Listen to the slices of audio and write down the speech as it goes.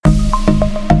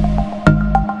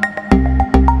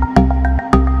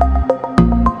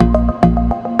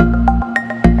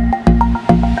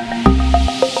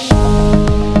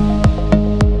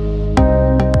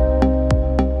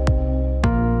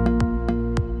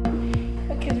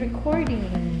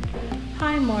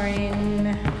Maureen.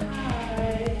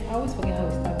 Hi. I always forget how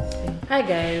we start this thing. Hi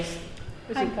guys.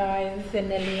 Hi guys, this is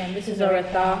Nelly and This is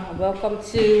Aretha. And welcome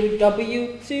to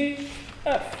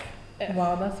W2F.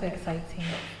 Wow, that's so exciting.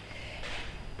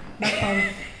 That sounds...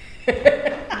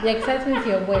 the excitement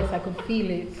in your voice, I could feel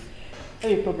it.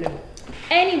 No problem.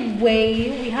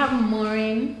 Anyway, we have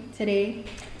Maureen today.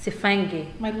 It's a fine girl.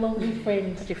 My lovely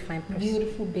friend. Such a fine person.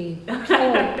 Beautiful babe.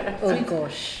 Oh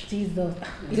gosh. Jesus.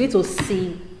 You need to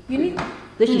see. You need...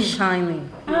 That she's shining.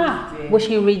 But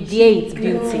she radiates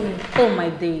beauty. glowing. Oh my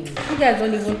days. You guys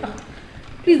don't even...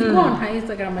 Please go on her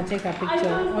Instagram and check her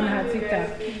picture on her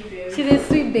TikTok. She's a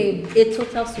sweet babe. A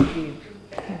total sweet babe.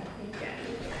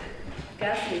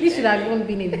 This should have even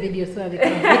been a video so that they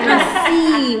can You can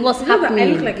see what's I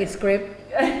happening. look like a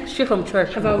script Straight from church.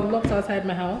 because I was locked outside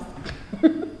my house.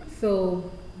 So,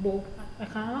 but I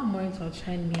can't allow Maureen to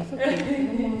outshine me. It's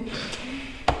okay.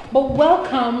 But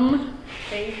welcome.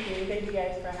 Thank you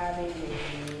guys for having me.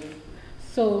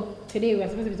 So today we're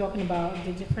supposed to be talking about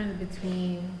the difference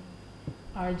between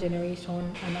our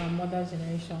generation and our mother's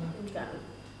generation.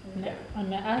 Yeah.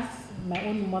 And I asked my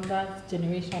own mother's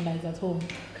generation that is at home.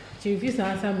 She refused to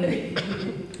answer me.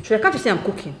 Can't you say I'm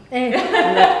cooking?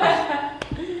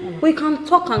 We can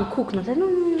talk and cook. And I said, no.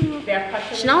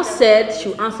 She now said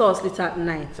she'll answer us later at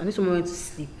night. I need some moment to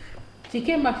sleep. She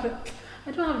came back.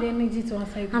 I don't have the energy to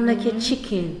answer you. I'm like a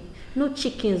chicken. No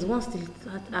chickens. Once the,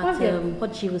 at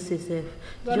what Jesus says, you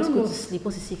just go to sleep.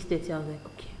 Once it's 6:30, I was like,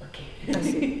 okay. That's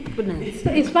it. Good night.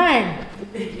 It's fine.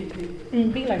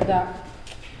 Be like that.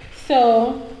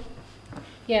 So,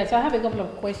 yeah, so I have a couple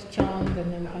of questions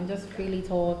and then we can just freely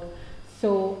talk.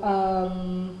 So,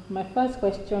 my first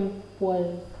question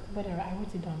was, whatever, I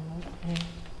wrote it down. Right?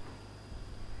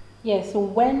 Yeah, so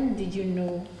when did you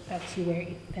know that you were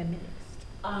a feminist?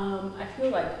 I feel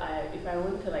like if I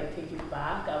want to take it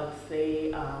back, I would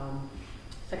say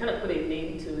so I kind of put a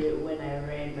name to it when I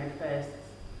read my first,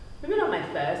 maybe not my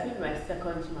first, maybe my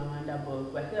second Chimamanda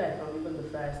book, but I feel like from even the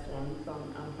first one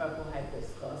from Purple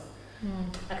Hibiscus.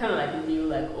 I kind of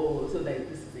knew so this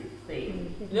is a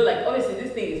thing. Obviously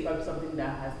this thing is probably something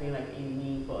that has been in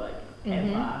me for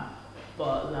ever,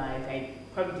 but I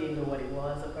probably didn't know what it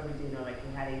was. I probably didn't know it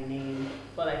had a name.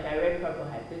 But I read Purple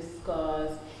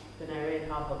Hibiscus. Then I read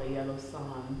Half of a Yellow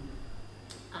Sun,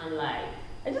 and I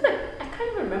can't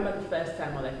even remember the first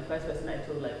time or the first person I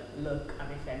told look,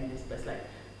 I'm a feminist, but so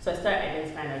I started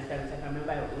identifying as feminist. I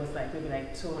remember it was maybe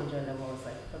 200 level. I was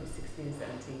probably 16,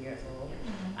 17 years old,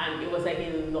 and it was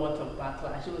a lot of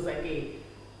backlash. It was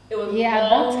it was at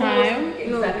that time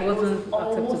exactly, it wasn't it was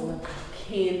almost acceptable.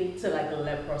 akin to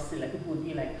leprosy. People would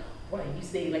be what are you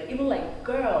saying? Even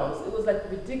girls, it was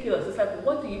ridiculous. It's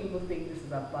what do you people think this is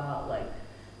about?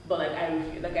 But I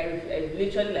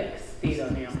literally stayed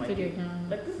on it. I'm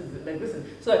this is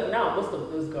so now most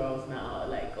of those girls now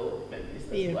are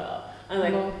feminist as well. And I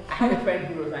had a friend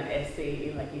who wrote an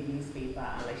essay in a newspaper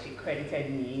and she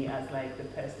credited me as the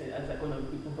person as one of the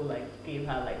people who gave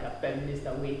her a feminist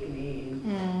awakening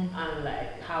and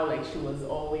how she was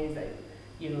always a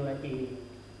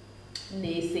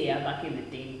naysayer back in the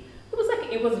day.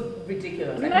 It was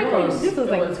ridiculous. This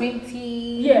was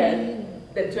 20...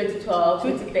 Then 2012,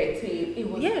 2013, it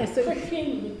was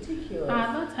freaking ridiculous.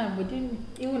 At that time, we didn't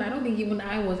even. I don't think even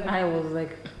I was. I was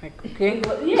okay. It's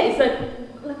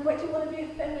why do you want to be a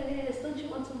feminist? Don't you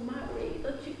want to marry?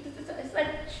 Don't you? It's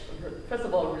first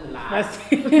of all, relax.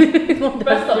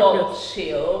 First of all,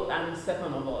 chill, and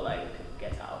second of all,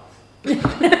 get out.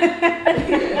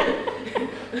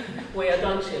 When you're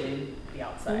done chilling, be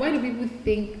outside. Why do people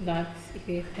think that if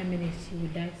you're a feminist, you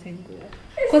would die single?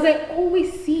 Because I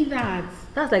always see that.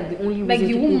 That's the only reason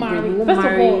you won't marry. First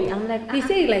of all, I'm they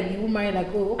say you won't marry.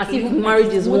 As if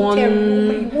marriage is one.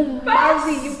 You won't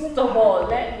marry. First of all,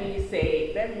 let me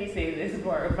say this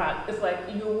for a fact. It's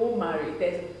you won't marry.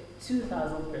 There's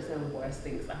 2,000% worse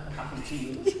things that could happen to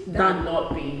you than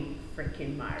not being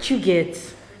freaking married. You get.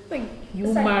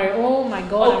 You marry. Oh my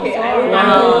God. Okay, I'm sorry.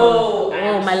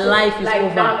 Wow. My life is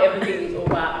over. Now everything is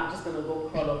over. I'm just gonna go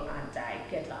crawl up and die.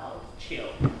 Get out. Chill.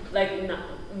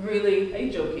 Really? Are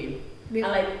you joking?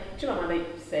 Yeah. And Chimamanda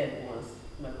said once,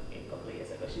 a couple of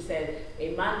years ago, she said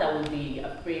a man that would be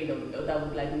afraid of, or that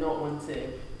would not want to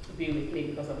be with me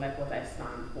because of what I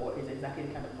stand for is exactly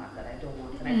the kind of man that I don't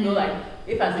want. And I feel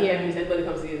if as a feminist anybody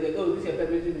comes to you oh, this is your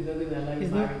feminism is not going to allow you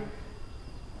to marry.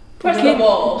 First of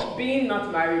all, being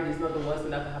not married is not the worst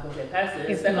thing that can happen to a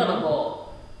person. Second of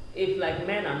all, if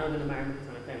men are not going to marry me because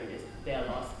I'm a feminist, they're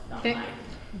lost down the line.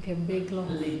 Okay, big loss.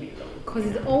 Leave me alone. Because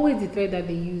it's always the thread that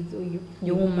they use. Oh,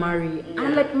 you won't marry.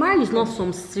 Yeah. And marriage is not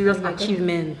some serious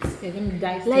achievement. You're gonna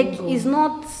die single. It's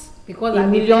not because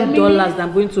 $1 million that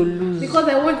I'm going to lose. Because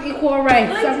I want equal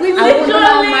rights. Like, I'm going to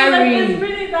literally, marry. like, it's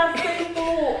really that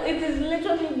simple. It is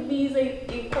literally me saying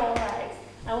equal rights.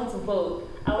 I want to vote.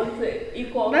 I want to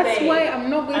equal That's pay. why I'm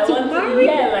not going I to want marry.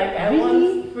 Yeah, like I Really?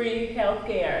 want free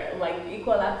healthcare, like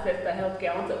equal access to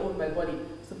healthcare. I want to own my body.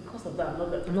 So because of that,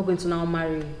 I'm not going to now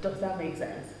marry. Does that make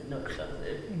sense? No, it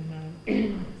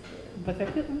doesn't. But I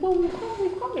feel, well,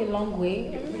 we've come a long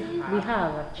way. We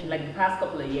have actually. In like the past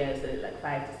couple of years, like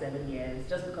 5 to 7 years,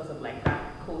 just because of like that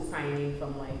co-signing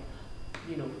from like,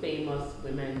 you know, famous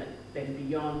women like then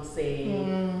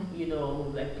Beyonce, you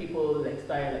know, like people like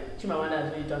started like Chimamanda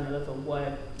has really done a lot of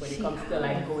work when it comes to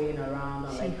like going around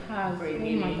and like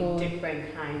bringing in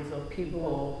different kinds of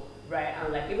people, right?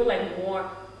 And like even like more,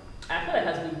 I feel like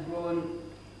as we've grown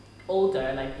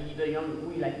older, like the young,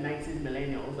 we like 90s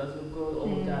millennials, as we grow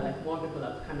older, like more people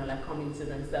are kind of like coming to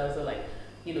themselves. So like,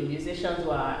 you know, musicians who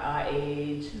are our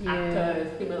age,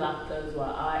 actors, female actors who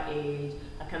are our age,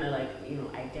 are kind of like, you know,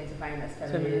 identifying as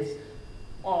feminists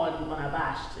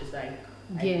unabashed. It's like,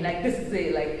 like this is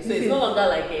it, like, so it's no longer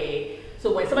like a,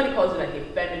 so when somebody calls you like a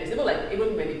feminist,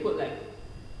 even when they put like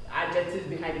adjectives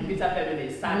behind the bitter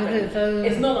feminist,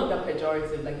 it's no longer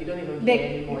pejorative, like you don't even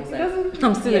care anymore. It's like,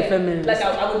 I'm still a feminist. Like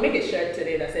I would make a shirt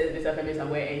today that says bitter feminist and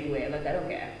wear it anywhere, like I don't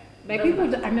care. Like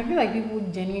people, and I feel like people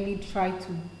genuinely try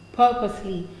to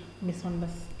purposely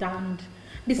misunderstand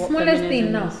the smallest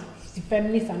thing now. The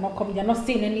feminists are not coming, they're not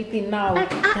saying anything now.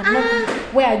 They're not,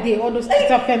 where are they? All those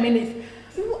Twitter feminists.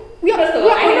 We are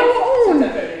on our own.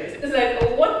 It's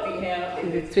like, what the hell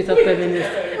is Twitter feminist?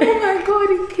 Oh my god,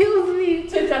 it kills me.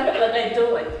 Twitter, I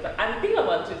don't like, and the thing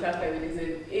about Twitter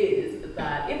feminism is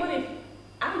that even if,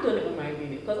 I don't even mind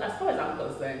being it, because as far as I'm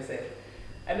concerned,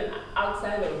 I mean,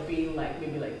 outside of being like,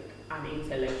 maybe like an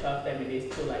intellectual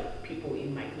feminist to like people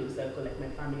in my close circle, like my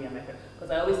family and my friends,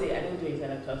 because I always say I don't do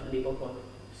intellectual labor for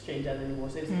strangers anymore.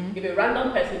 So if a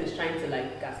random person is trying to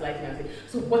like gaslight me and say,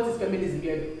 so what is feminism?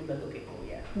 You're like, okay, cool,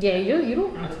 yeah. Yeah, you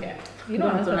don't I don't care. You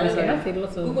don't answer that. That's a lot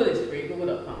of. Google is free,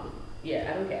 google.com.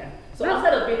 Yeah, I don't care. So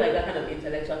outside of being like that kind of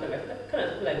intellectual feminist, I kind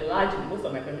of feel like largely most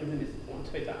of my feminism is on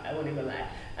Twitter. I won't even lie.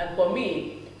 And for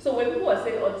me, so when people are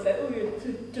saying, it's like, oh, you're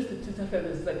just a Twitter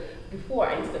feminist, it's like, before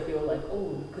I used to feel like,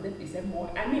 oh, could it be said more?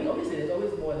 I mean, obviously there's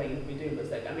always more that you could be doing, but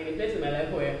it's like, I mean, a place in my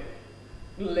life where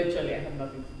literally I have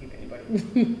nothing to give anybody.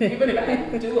 Even if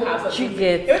I do have something,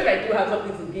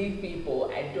 to give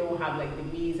people, I don't have like the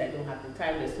means, I don't have the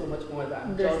time. There's so much more that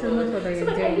I'm There's so much more that you're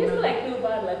like, I doing used to now. like feel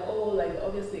bad, like, oh, like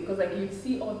obviously, because like you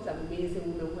see all these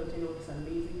amazing women who are doing all these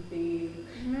amazing things,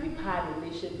 the PAD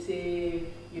initiative,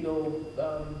 you know,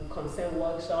 consent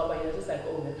workshop, and you're just like,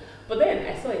 oh. But then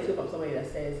I saw a tweet from somebody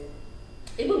that says,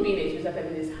 even being a Twitter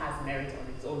feminist has merit on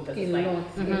its own, because it's like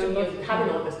you're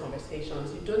having all these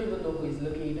conversations, you don't even know who is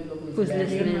looking, you don't know who is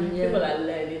listening. People are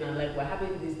learning, and like we're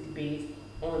having this debate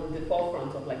on the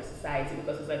forefront of like society,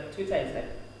 because it's like Twitter is like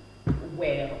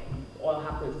where all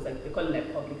happens. It's like they call it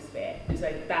like public sphere. It's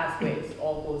like that's where it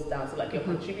all goes down. So like you're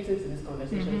contributing to these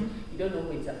conversations, you don't know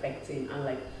who it's affecting, and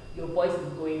like your voice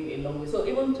is going a long way. So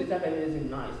even Twitter feminism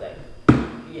now is like,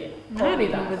 I had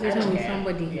a conversation with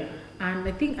somebody, and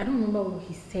I think I don't remember what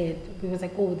he said. He was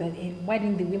like, "Oh, that why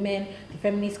didn't the women, the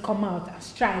feminists, come out and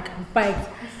strike and fight?"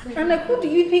 I'm like, "Who do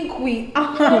you think we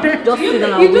are? You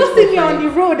just see me on the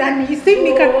road and you see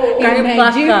me in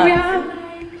Nigeria."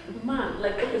 Man,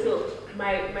 like okay, so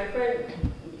my friend,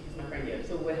 he's my friend,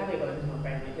 so we're having a conversation with my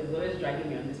friend because he's always dragging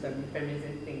me on this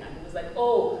feminism thing, and he was like,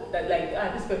 "Oh, that like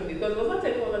this feminist," because it was not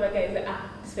telling one other guy. He's like,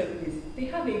 this feminist, they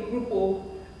have a group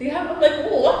They have, I'm like,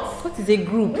 what? What is a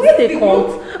group? What is a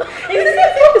cult?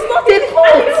 It's not a cult.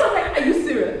 I was like, are you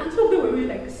serious? And so they were really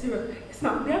like, serious. Yes,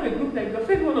 ma'am, they have a group like, you're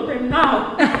friend one of them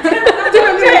now. That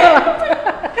is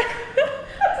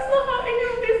not how any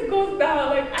of this goes down.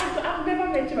 Like, I've never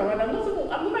met you, and I'm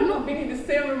not even been in the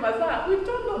same room as her. We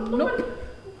don't know.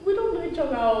 We don't know each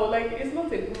other. Like, it's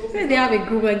not a group. Say they have a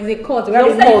group, like it's a cult. We have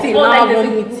a meeting, now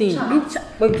one meeting.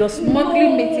 But just monthly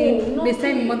meeting. They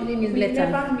send monthly newsletters.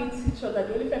 We never meet each other.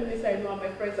 The only feminists I know are my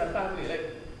friends and family. Like,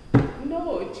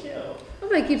 no, chill.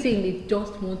 That's why I keep saying they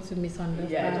just want to misunderstand.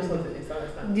 Yeah, I just want to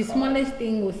misunderstand. The smallest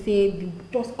thing will say, they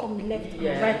just come left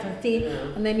and right and say,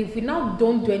 and then if we now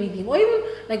don't do anything, or even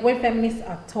like when feminists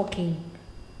are talking,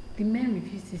 the men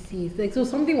refuse to see it. Like, so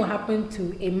something will happen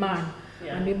to a man,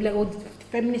 and they'll be like, oh, the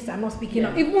feminists are not speaking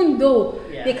up, even though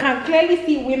they can clearly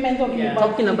see women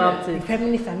talking about it. The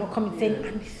feminists are not coming saying,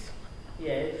 and this.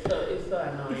 Yeah, it's so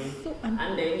annoying.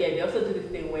 And then they also do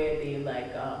this thing where they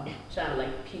like try to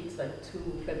like pit like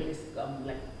two feminist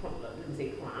like let me say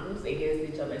clans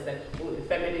against each other. It's like, oh, the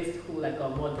feminists who like are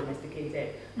more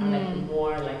domesticated and like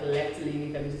more like left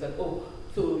leaning feminists like, oh,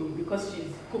 so you because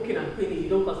she's cooking and cleaning, you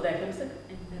don't consider a feminist. I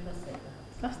never said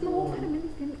that. That's not what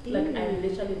feminism is. Like I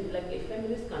literally, like a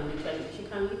feminist can literally, she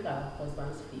can lick her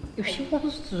husband's feet. If she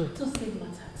wants to. It doesn't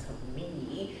matter to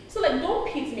me. So like, don't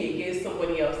pit me against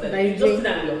somebody else. That Like you just sit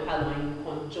down in your parlor and you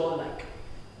conjure like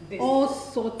this. All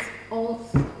sorts.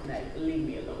 Like, leave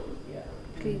me alone.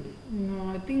 Yeah. Okay.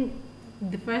 No, I think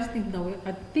the first thing that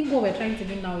I think what we're trying to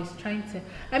do now is trying to.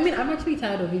 I mean, I'm actually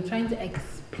tired of you trying to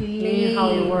explain how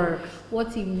it works.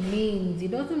 what it means.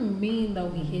 It doesn't mean that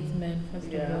we hate men.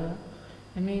 First of all,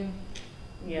 I mean,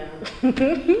 Yeah.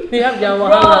 You have your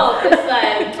Bro, it's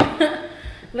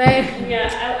like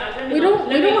yeah. we don't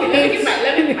hate.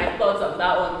 Let me give my thoughts on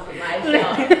that one to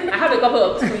myself. I have a couple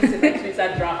of tweets in the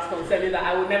Twitter drafts concerning that.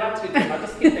 I would never tweet them. I'll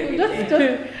just keep them in there.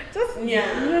 just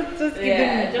Just keep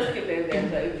them. just keep them there.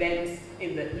 The events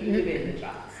in the leave it in the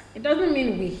drafts. It doesn't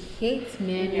mean we hate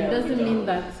men. Yeah, it doesn't we mean don't.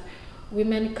 that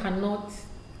women cannot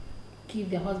give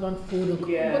their husband food or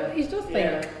but it's just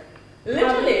like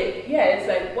literally, it's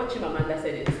like what Chimamanda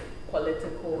said, it's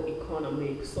political,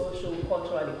 economic, social,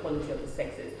 cultural equality of the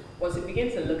sexes. Once you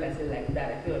begin to look at it like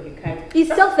that, I feel like you can't. It's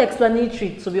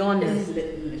self-explanatory, to be honest.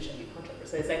 It's literally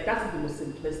 100%. It's like that's the most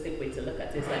simplistic way to look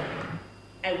at it. It's like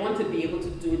I want to be able to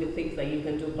do the things that you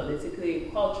can do politically,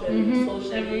 culturally,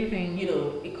 socially, everything. you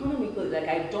know, economically. Like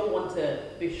I don't want to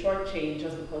be shortchanged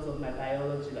just because of my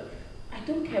biology. Like I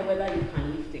don't care whether you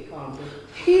can lift a car.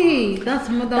 Hey, that's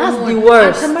one. the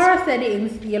worst. And Tamara said it in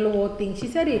this yellow wall thing. She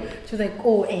said it. She was like,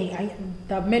 "Oh, hey,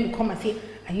 the men come and say,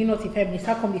 are you not a feminist?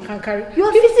 How come you can't carry?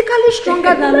 You're physically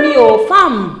stronger than me, oh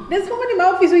fam. There's somebody in my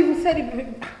office who even said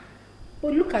it.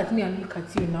 But look at me and look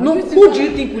at you now. No, who do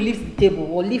you think will lift the table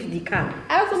or lift the car?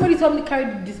 I had somebody told me to carry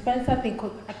the dispenser thing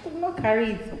because I could not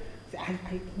carry it.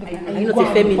 Are you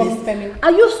not a feminist?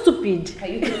 Are you stupid?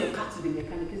 Can you take your car to the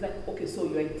mechanic? It's like, okay, so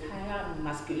your entire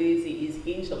masculinity is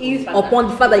hinged upon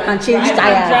the fact that you can change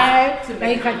tires.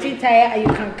 And you can change tire and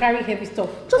you can carry heavy stuff.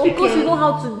 Just because you know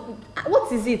how to.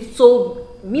 What is it? So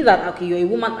me that okay, you're a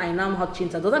woman, I now know how to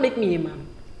change tires. Does that make me a man?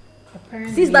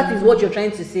 Apparently, Since that is what you're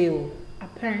trying to say, oh.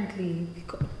 Apparently,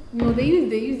 because no, they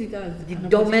use it as the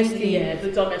dumbest thing. Yeah,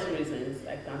 the dumbest reasons.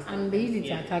 I can't stand. And they use it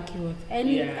to attack you at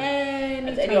any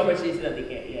opportunity that they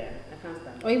get. Yeah, I can't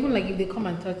stand. Or even like if they come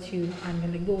and touch you and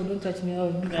they're like, "Oh, don't touch me!"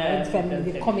 Or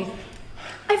they come in.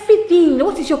 Everything.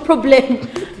 What is your problem?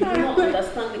 Do you not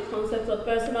understand the concept of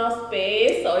personal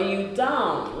space? Or are you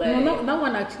down? Like, No, that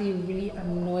one actually really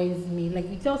annoys me. Like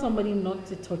you tell somebody not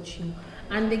to touch you,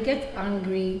 and they get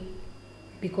angry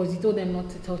because you told them not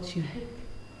to touch you.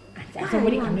 And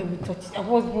somebody can never touch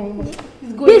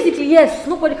you. Basically, yes,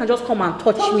 nobody can just come and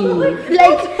touch me. Like,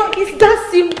 it's that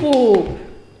simple.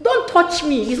 Don't touch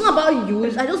me. It's not about you.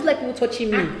 I just like people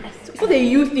touching me. It's not a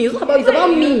you thing. It's not about. It's about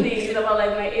me. It's about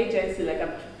like my agency. Like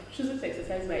I'm choosing to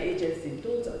exercise my agency.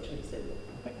 Don't touch me.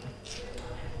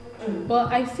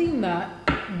 But I've seen that.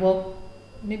 Well,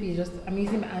 maybe it's just I'm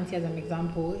using my auntie as an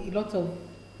example. A lot of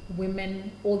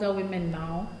women, older women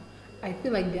now, I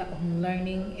feel like they're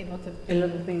unlearning a lot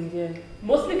of things. Yeah.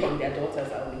 Mostly from their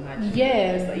daughters, I would imagine.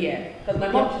 Yes. Like, yeah. Because my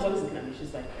mom, she's always looking at me.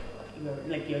 She's like,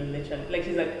 you're literally like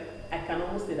she's like, I can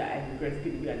almost say that I regret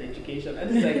giving you an education.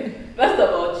 And it's like, first of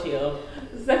all, chill.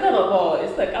 Second of all,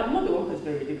 it's like I'm not the one who's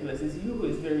very ridiculous. It's you who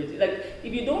is very ridiculous. Like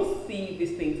if you don't see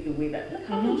these things the way that, like,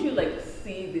 how don't you like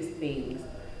see these things?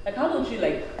 Like how don't you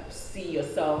like see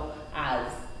yourself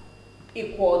as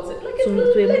equal to, like it's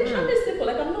literally simple.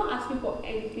 Like I'm not asking for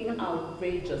anything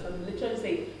outrageous. I'm literally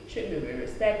saying treat me with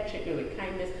respect, treat me with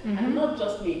kindness, and not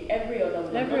just me, every other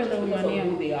woman, not just because of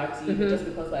who they are to you, but just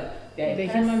because like they're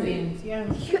human beings. Yeah.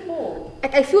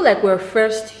 I feel like we're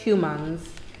first humans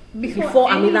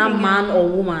before another man or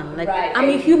woman. Like I'm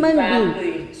a human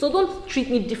being, so don't treat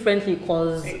me differently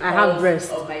because I have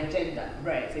breasts. Of my gender,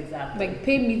 right? Exactly. Like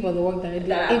pay me for the work that I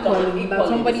did equally.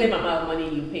 Somebody the same amount of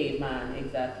money you pay, man.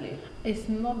 Exactly. It's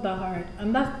not that hard,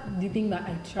 and that's the thing that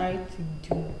I try to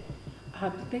do. I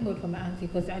have to thank God for my auntie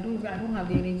because I don't have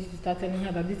the energy to start telling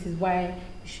her that this is why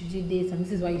you should do this and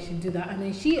this is why you should do that. And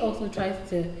then she also tries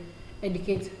to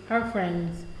educate her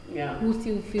friends who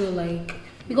still feel like,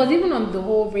 because even on the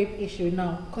whole rape issue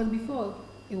now, because before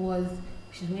it was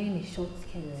she's wearing a short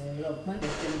skirt. But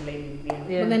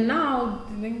then now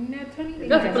they're turning.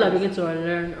 People are beginning to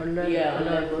unlearn. Yeah,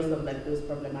 unlearn most of like those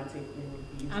problematic.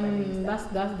 And that's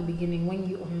the beginning when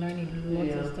you unlearn a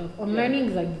lot of stuff. Unlearning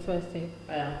is like the first step.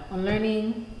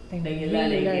 Unlearning, then you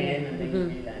learn again, and then you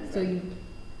relearn. So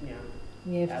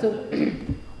So,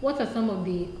 what are some of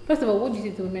the? First of all, what do you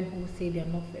say to women who say they are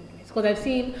not feminists? Because I've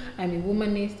seen I'm a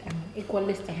womanist, I'm an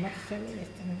equalist, I'm not a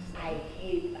feminist. I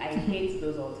hate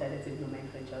those alternative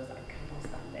nomenclatures. I cannot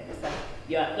stand them. It's like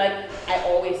yeah, like I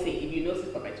always say, if you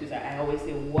notice from my Twitter, I always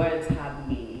say words have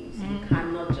meanings. You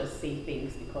cannot just say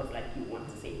things because like you want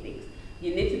to say things.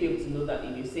 You need to be able to know that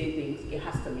if you say things, it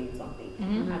has to mean something.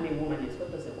 I'm a womanist.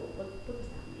 What does that mean?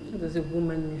 What does a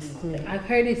womanist mean? I've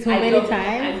heard it so many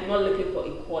times. I'm not looking for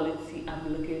equality. I'm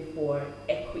looking for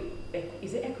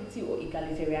is it equity or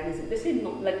egalitarianism? They say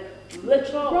no, like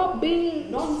literal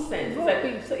nonsense.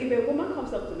 Like, so if a woman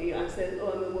comes up to me and says,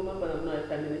 "Oh, I'm a woman, but I'm not a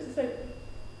feminist," it's like,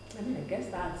 I mean, I guess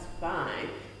that's fine.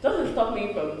 Doesn't stop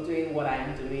me from doing what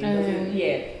I'm doing.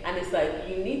 And it's like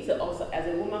you need to also, as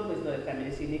a woman who is not a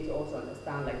feminist, you need to also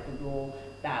understand like the role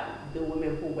that the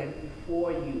women who went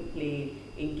before you played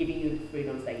in giving you the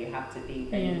freedoms that you have today.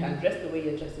 That you can dress the way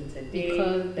you're dressing today,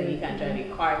 that you can drive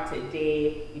a car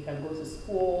today, you can go to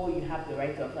school, you have the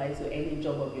right to apply to any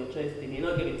job of your choice. They may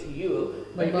not give it to you,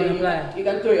 but you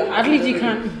can throw your hand. At least you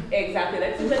can. Exactly.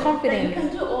 Like, confidence. You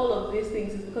can do all of these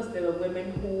things is because there were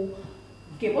women who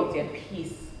gave up their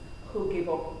peace, who gave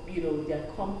up, their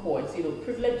comforts,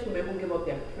 privileged women who gave up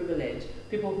their privilege,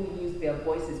 people who use their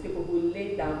voices, people who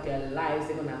laid down their lives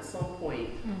even at some point.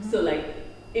 So like,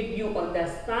 if you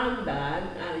understand that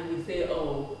and you say,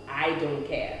 oh, I don't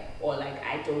care, or like,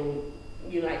 I don't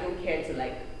care to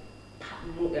like,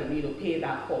 pay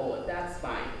that forward, that's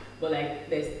fine. But like,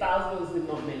 there's thousands, if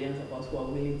not millions of us who are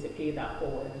willing to pay that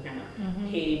forward and kind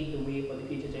of pave the way for the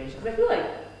future generations. I feel like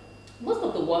most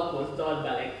of the work was done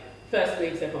by like first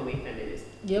wave, second wave feminists.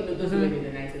 Yep. Those were in the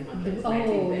 1900s,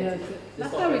 1930s. Yes.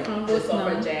 That's how we can go the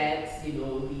suffragettes, the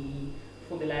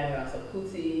Funmilayo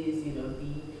Rasokutis, the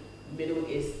Middle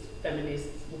East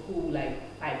feminists who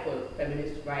like fight for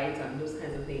feminist rights and those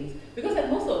kinds of things. Because like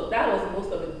most of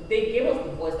it. They gave us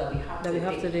the voice that we have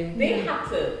today. They had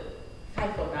to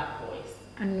fight for that voice.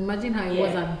 And imagine how it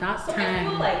was at that time. I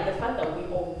feel like the fact that we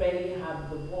already have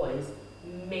the voice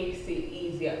makes it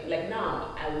easier. Like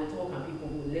now, I will talk and people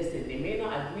will listen. They may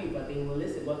not agree, but they will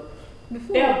listen. But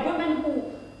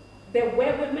there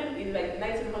were women in like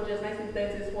 1900s,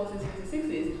 1930s, 40s, 50s,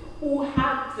 60s who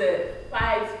had to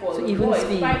fight for the voice,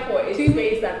 fight for a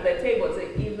space at the table to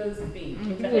even speak.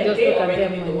 Like they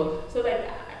already did the work. So like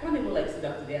I can't even like sit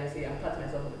down today and say I pat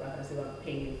myself on the back and say I'm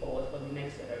paying it forward for the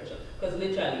next generation. Because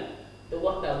literally, the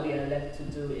work that we are left to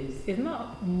do is it's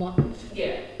not much.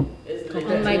 Yeah. It's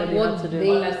unlike what they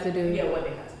used to do. Yeah, what they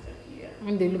had to do. Yeah.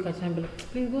 When they look at you and be like,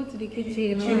 please go to the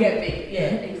kitchen. You get me? Yeah,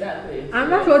 exactly.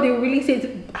 And that's what they really say to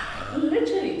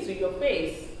literally to your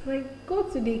face. Like, go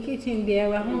to the kitchen there.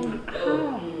 We're hungry.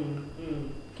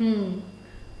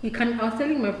 You can. I was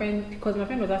telling my friend, because my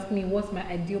friend was asking me what's my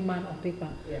ideal man on paper.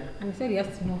 Yeah. And he said he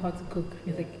has to know how to cook.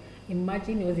 He's like,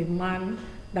 imagine it was a man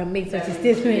that made such a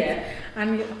statement. Yeah.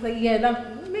 And I was like, yeah,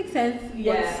 that makes sense.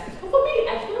 Yeah. But for me,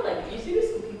 I feel like, you see,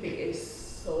 this cooking thing is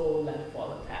so like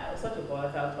volatile. It's such a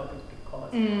volatile topic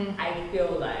because I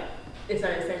feel like it's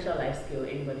an essential life skill.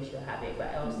 Anybody should have it. But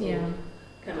I also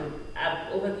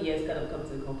I've over the years kind of come to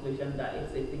the conclusion that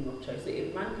it's a thing of choice. So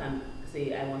if man can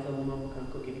say, I want a woman who can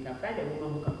cook, if you can find a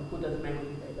woman who can cook, who doesn't mind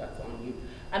cooking, that's on you.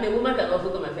 And a woman can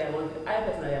also come and say, I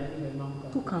personally am feeling a man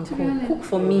who can cook. Cook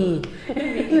for me.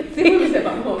 If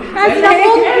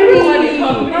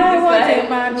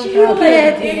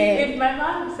my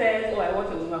man says, I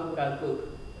want a woman who can cook,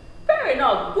 fair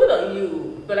enough, good on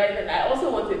you. But I also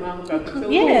want a man who can cook. So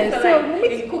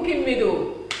in cooking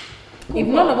middle. If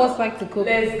none of us like to cook,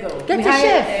 let's go. Get a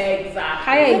chef. Exactly.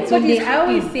 Hire it today. I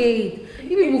always say it. If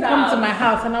people come to my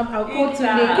house and I'll go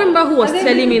today. Remember who was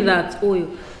telling me that? Oh,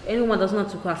 anyone does not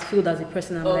cook has failed as a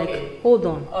person. I'm like, hold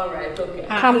on. All right. Okay.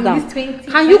 Calm down.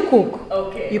 Can you cook?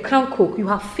 Okay. You can't cook. You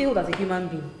have failed as a human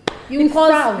being.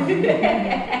 Because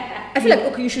I feel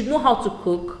like you should know how to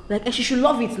cook. Like, and she should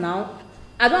love it now.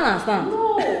 I don't understand.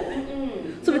 No.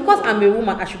 So because I'm a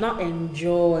woman, I should not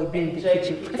enjoy being in the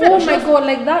kitchen. Oh my God,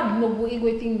 like that Nobu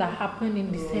Igwe thing that happened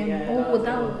in December. That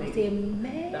was a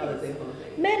mess. That was a whole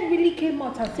thing. Men really came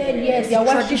out and said, yes, their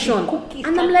tradition.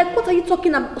 And I'm like, what are you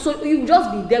talking about? So you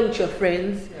just be there with your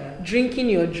friends, drinking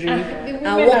your drink,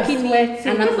 and walking sweating.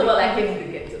 And first of all, I hate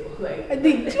the ghetto. Like,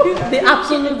 the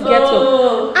absolute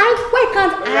ghetto. Why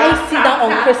can't I sit down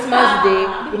on Christmas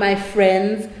Day with my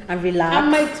friends and relax?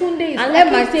 And my Tunde is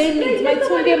let my saying my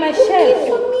Tunde, my chef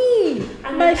for me.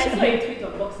 And I saw a tweet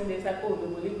on Boxing Day like, oh, the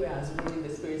Moligwe has ruined the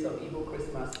spirit of Igbo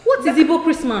Christmas. What is Igbo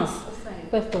Christmas?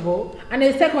 First of all, and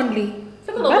then secondly,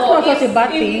 that's not such a bad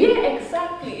thing. Yeah,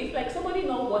 exactly. If like somebody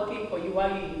not working for you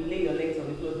while you lay your legs on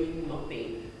the floor doing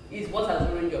nothing is what has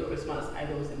ruined your Christmas, I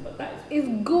don't sympathize. It's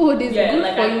good. It's good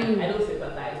like for you. I don't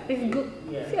sympathize. It's good.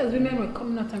 Yeah. See, as women were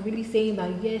coming out and really saying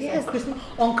that yes.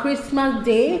 On Christmas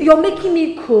Day, you're making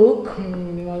me cook.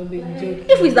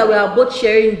 If it's that we are both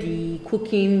sharing the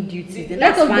cooking duties, then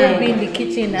Let that's us go fine. be in the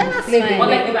kitchen and That's slaving. fine. But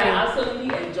like if I Okay.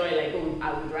 absolutely enjoy, like,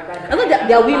 I would rather. I know that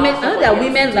there are women. I know there are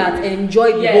women that enjoy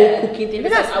the whole cooking thing.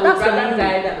 Because I would That's rather fine.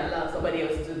 die than allow somebody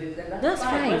else to do this. And That's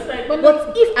fine. It's like,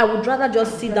 But if I would rather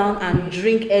just sit down and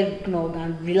drink eggnog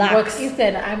and But relax,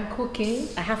 instead, I'm cooking.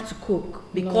 I have to cook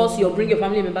because you'll bring your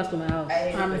family members to my house.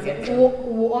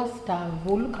 We'll all starve.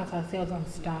 We'll look at ourselves and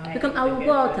starve. Because I will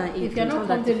go out and eat. If you're It's not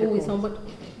that comfortable with difficult. somebody,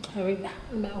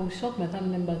 I will shock my family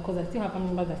members because I still have family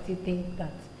members that still think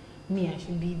that me, I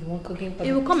should be the one cooking for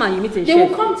You them. will come and you meet a They chef.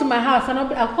 will come to my house and I'll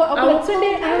be like,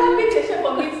 Sunday, I want me to share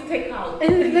for me to take out.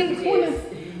 and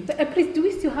it's like, please, do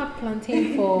we still have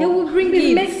plantain for? They will bring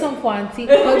please it. make some for auntie.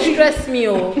 Don't stress me,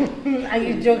 oh. Are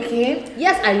you joking?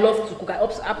 Yes, I love to cook. I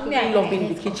absolutely Yeah, love I being in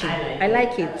the hate kitchen. cooking. I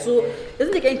like it. So it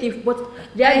doesn't take anything. But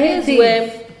there are I hate days where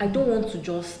it. I don't want to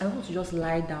just. I want to just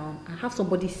lie down and have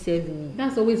somebody serve me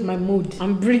That's always my mood.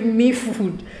 and bring me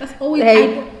food. That's always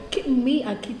me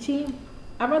a kitchen.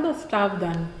 I'd rather starve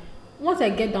than. Once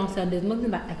I get downstairs, there's nothing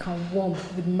that I can warm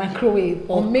with microwave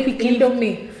or make quickly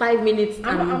Indomie. 5 minutes and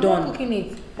I'm done. not cooking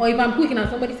it. Or if I'm cooking and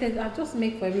somebody says, I'll just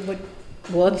make for everybody.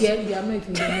 What? Yeah, I'm not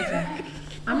eating the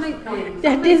I'm like,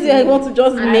 There are days where I want to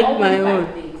just And make I always my buy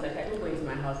own. things. Like I don't go into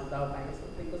my house without buying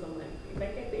something because I'm like, if I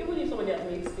get even if somebody else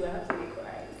makes do I have to make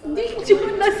rice? So did you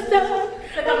understand?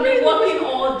 Like I've been working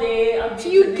all day. I've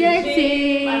been You to the get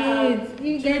gym, I have it.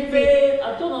 You get it. driven,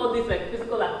 I've done all this like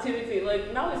physical activity.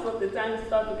 Like now is not the time to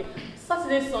start cooking.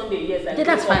 Saturday, Sunday, yes, I Yeah,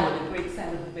 that's wake up fine. on the great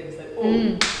side of the bed. It's like,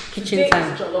 oh, Kitchen today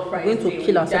time. is jollof rice We're going to day.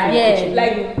 kill We ourselves die. in the Yeah. kitchen.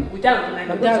 Like we die like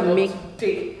But we that jollof make-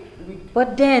 today.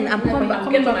 But then I'm Yeah, coming but back.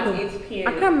 I'm Get coming them back at home. 8 p.m.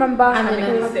 I can't remember. And I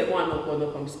then can say one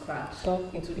up from scratch.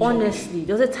 Into the Honestly,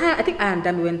 there was a time I think I and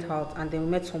Dami went out and then we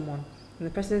met someone and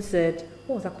the person said,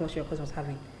 "What was that conversation your cousin was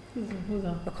having?" Who's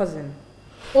that? Your cousin.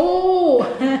 Oh,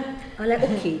 I'm like,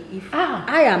 okay, if Ah.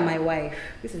 I am my wife,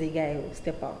 this is a guy who will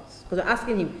step out. Because I'm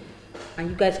asking him, and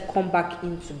you guys come back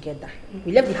in together.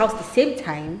 We left the house the same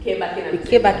time. Came back in. We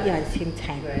came back in at the same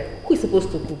time. Right. Who is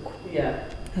supposed to cook? Yeah.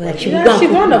 I'm like, she will yeah, go and she's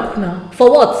cook on now. the cook now.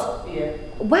 For what? Yeah.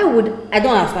 Why would I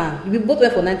don't understand? We both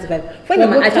went for 9 to 5. Friend We're of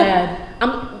mine, both I thought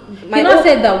tired. my You not own-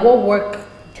 said that what work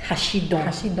has she done?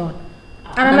 has she done?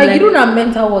 And I'm like, you don't know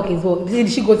mental work is work. Did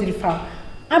she go to the farm?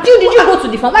 Did you go to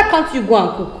the farm? Why can't you go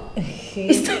and cook?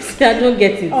 It's just, I don't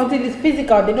get it. Until it's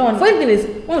physical, they don't. Funny thing is,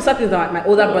 one of the things that my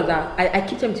older brother, I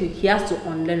keep him to, he has to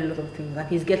unlearn a lot of things, and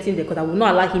he's getting there because I will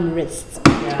not allow him rest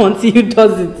until he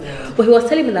does it. Yeah. But he was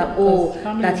telling me that Because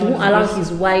family that he won't members allow rest.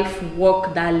 his wife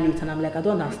work that late, and I'm like, I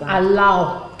don't understand.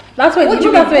 Allow. That's what. What do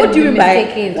you that's mean? where What do you the mean by?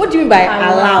 mistake is. What do you mean by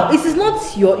allow? It is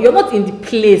not you're not in the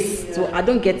place, so I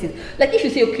don't get it. Like if you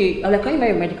say okay, I'm like, can you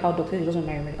marry a medical doctor? He doesn't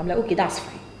marry a medical. I'm like, okay, that's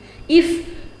fine. If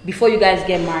before you guys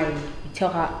get married, you tell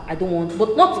her I don't want,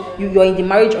 but not you're in the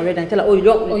marriage already and tell her, oh, you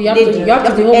don't. Oh, you have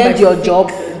to be home end by your 6.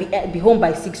 job, be home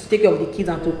by 6 to take care of the kids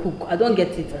and to cook. I don't get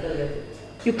it. I don't get it.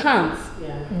 You can't.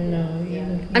 Yeah. No. Yeah.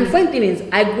 And funny thing is,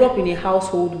 I grew up in a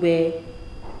household where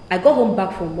I got home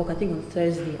back from work, I think on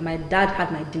Thursday, and my dad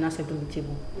had my dinner served on the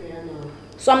table. Yeah, no.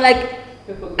 So I'm like,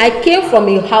 I came from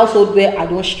a household where I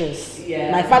don't stress.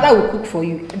 Yeah. My father will cook for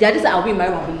you. The other day I'll be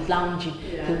married, I'll be lounging.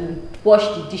 Yeah. He will wash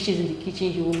the dishes in the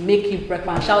kitchen. He will make you breakfast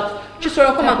and shout,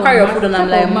 "Chisora, come and carry your food." And I'm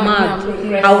like,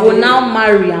 mad. I will now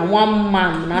marry and one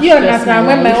man. Not You stress understand?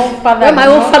 my When my wife. own father when my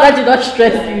did own not- father did not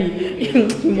stress me,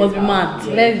 he must be mad.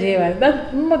 Let's hear it.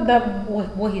 That remember that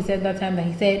what he said that time that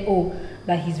he said, oh,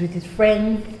 that he's with his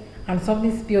friends and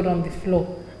something spilled on the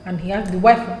floor, and he has the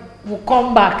wife will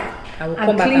come back. I will and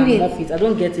come back clean and it. mop it. I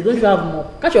don't get it. Don't you have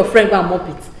mop? Can't your friend go and mop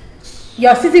it?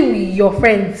 You're sitting with your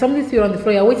friend, something spilled on the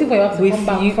floor. You're waiting for your wife to With come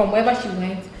back you. from wherever she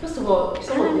went. First of all,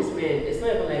 some of these men, it's not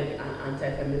even like an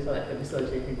anti-feminist or like a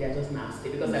misogynist, they're just nasty.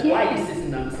 Because like, why are you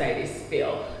sitting down beside a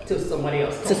spill till somebody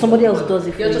else comes? So somebody else does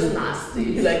it for You're you. just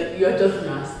nasty. Like, you're just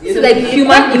nasty. It's like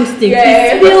human instinct.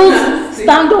 Yeah, It spills, nasty.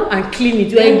 stand up and clean it.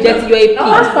 You're a dirty, you're a pig. No,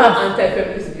 that's not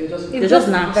anti-feminist. You're just You're just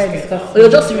very nasty. disgusting. Or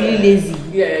you're just really lazy.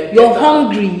 Yeah. You're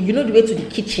hungry. You know the way to the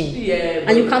kitchen. Yeah.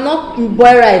 And you cannot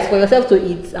boil rice for yourself to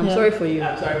eat. I'm Yeah. sorry for you.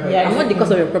 I'm sorry for Yeah, I'm not the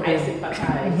cause of your problem. I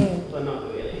sympathize, but not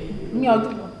really. Me,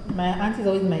 my auntie is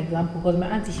always my example because my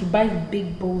auntie she buys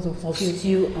big bowls of stew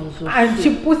Stew and so. and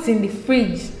she puts in the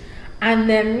fridge, and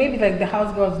then maybe like the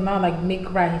house girls now like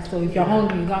make rice. So if you're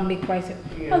hungry, you gotta make rice.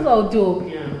 Yeah. That's what I'll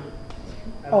do.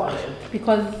 Yeah. Oh, That's it.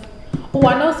 because and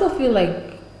I also feel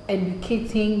like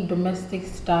educating domestic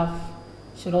staff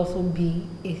should also be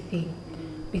a thing,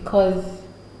 because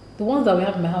the ones that we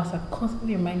have in my house are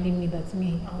constantly reminding me that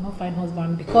me, I will not find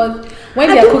husband because when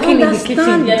I they are don't cooking in the understand.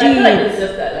 kitchen, Yeah, and I feel like Indeed. it's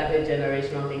just like a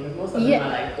generational thing because most of them Yeah.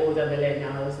 are like older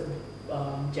millennials,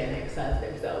 Gen Xers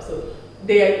themselves. So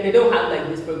they don't have like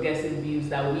these progressive views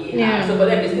that we have. So for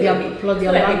them, it's their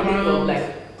like a thing of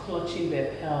like clutching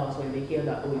their pearls when they hear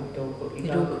that, oh, you don't cook, you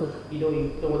don't cook, you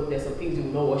don't. There's some things you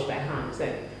will not wash by hand. It's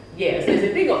like, yeah, so it's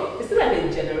a thing of, it's still like a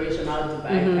generational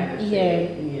divide kind of thing.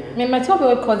 Yeah. I mean, my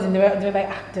 12-year-old cousin, they're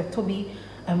like, Toby,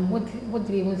 what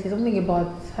did he even say? Something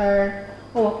about her,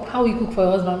 how you cook for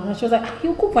your husband. And she was like,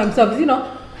 he'll cook for himself, you know.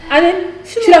 And then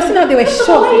she was seen how they were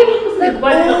shocked. Like,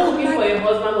 why are you not cooking for your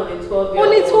husband on a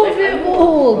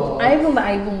 12-year-old? I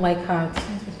even like her.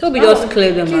 Toby just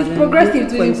clear them. She's progressive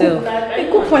to himself. He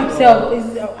cook for himself.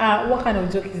 What kind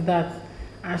of joke is that?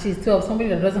 And she's 12, somebody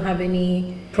that doesn't have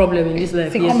any problem in this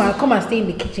life. Come and stay in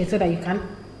the kitchen so that you can.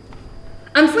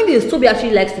 And the thing is, Toby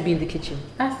actually likes to be in the kitchen.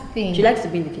 That's the thing. She likes to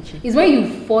be in the kitchen. It's when you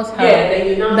force her. Yeah, then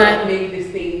you now like make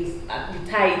these things, you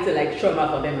tie it to like trauma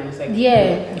for them, and it's like, I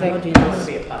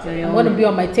want to be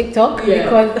on my TikTok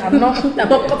because I'm not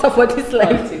cut up for this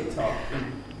life. TikTok.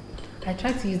 I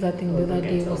tried to use that thing the other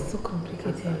day. It was so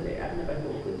complicated.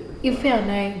 Ife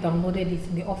and I downloaded it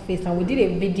in the office and we did a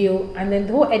video, and then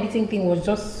the whole editing thing was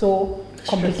just so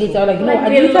complicated. I was like, I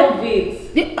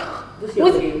deleted it.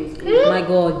 My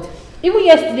God. Even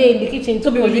yesterday in the kitchen,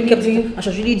 Toby was kept it.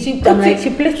 She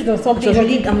placed it on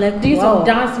something. I'm like, doing some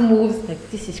dance moves.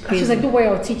 Like, this is crazy. She's like, don't worry,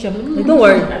 I'll teach you. Like, don't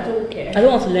worry. I don't care. I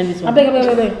don't want to learn this one. I beg.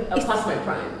 I'll pass my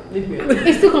prime. Leave me.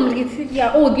 It's too complicated.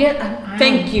 Yeah. Oh, yeah.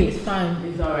 Thank you. It's fine.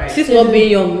 It's alright. Since not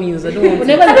being young means, I don't want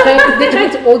Whenever they try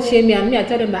to old shame me, and me, I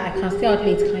tell them that I can stay out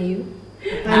late. Can you?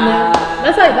 And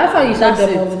that's how you shut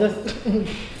them up.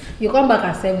 You come back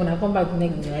at 7, I come back the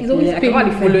next day. It's always I come back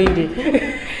the following day.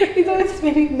 It's always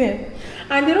spinning them.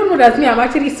 And they don't know that me, I'm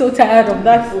actually so tired of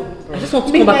that. I just want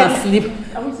to come back and sleep.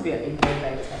 I want to be in bed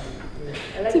by 10.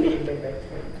 I like being in bed by 10.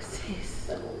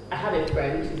 I have a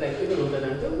friend, she's like, even older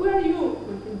than me. Where are you?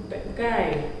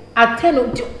 Guy. At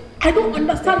 10, I don't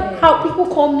understand how people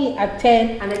call me at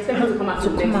 10 and expect me to come out to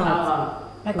the next hour.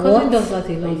 My cousin does that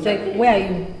a lot. It's like, where are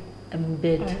you? I'm in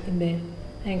bed. I'm in bed.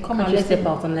 And come and step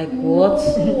out. I'm like, what?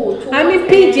 I'm in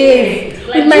PJs.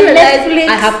 Like, my Netflix.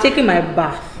 I have taken my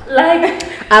bath. Like,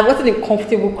 I've gotten in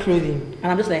comfortable clothing,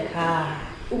 and I'm just like,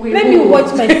 let me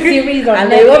watch my series on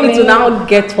and they want me to now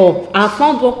get up. I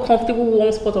found one comfortable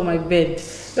warm spot on my bed.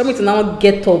 They want me to now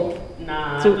get up.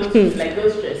 Nah, like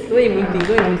those stress. Don't even think.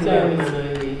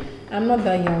 I'm not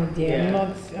that young, dear.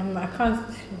 Yeah. I can't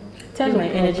tell my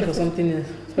energy for something else.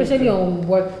 Especially on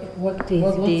work days.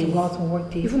 Want to go out on work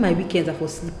days. Even my weekends are for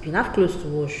sleeping. I have clothes to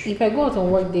wash. If I go out on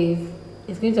work days,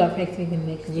 it's going to affect me the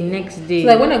next day. So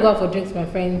like when I go out for drinks with my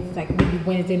friends, like maybe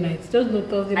Wednesday nights, just no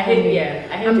Thursday morning.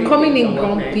 I'm coming in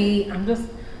grumpy. I'm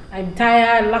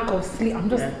tired, lack of sleep. I'm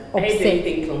just upset. I hate doing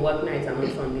things on work nights and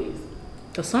on Sundays.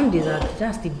 So Sundays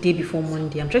that's the day before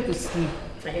Monday. I'm trying to sleep.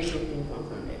 I hate doing things on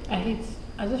Sunday.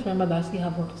 I just remember that I still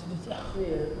have work to do. Yeah,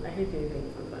 I hate doing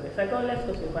things on Sunday. If I go, let's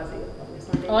go to a party on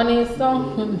Sunday. On a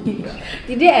Sunday.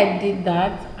 The day I did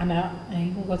that, and I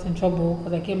even got in trouble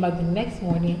because I came back the next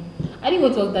morning. I didn't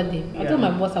go to work that day. I told my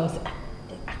boss I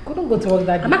couldn't go to work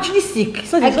that day. I'm actually sick.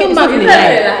 So I came back.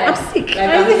 I'm sick.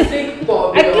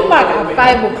 I came back at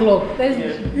 5 o'clock.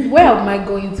 Where am I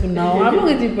going to now? I'm not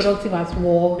going to be productive at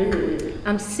work.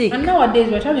 I'm sick. And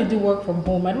nowadays we're trying to do work from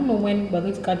home. I don't know when we're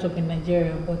going to catch up in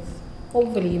Nigeria, but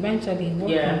hopefully eventually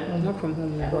work from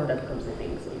home. I hope that becomes a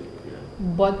thing soon.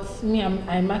 But me,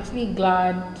 I'm actually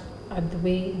glad at the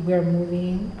way we're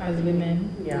moving as women.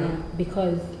 Yeah.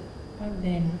 Because back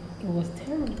then it was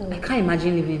terrible. I can't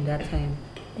imagine living in that time.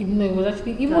 Even though it was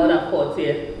actually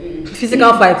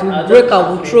physical fight, we'll break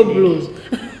out, we'll throw blows.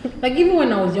 Like even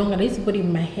when I was younger, I used to put it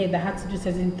in my head that I had to do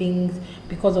certain things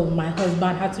because of my husband.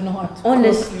 I had to know how to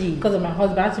honestly cook because of my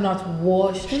husband. I had to know how to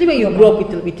wash. Especially when you grew up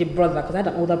with a brother, because I had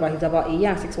an older brother. He's about 1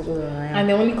 year and 6 months older than I am. And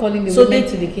they're only calling the women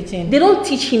to the kitchen. They don't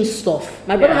teach him stuff.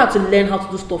 My brother had to learn how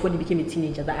to do stuff when he became a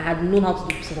teenager that I had known how to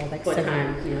do since I was like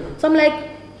 7. So I'm like,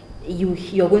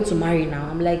 you're going to marry now.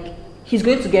 I'm like, he's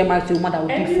going to get married to a woman that will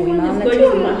do for him. I'm like,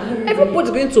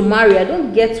 everybody's going to marry. I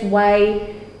don't get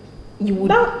why you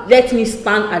would let me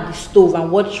stand at the stove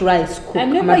and watch rice cook. I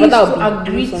never used to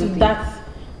agree to that.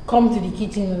 Come to the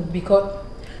kitchen because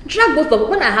drag both of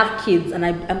when I have kids and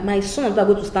my son and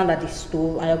daughter are going to stand at the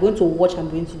stove and you're going to watch.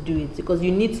 I'm going to do it because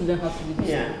you need to learn how to do this.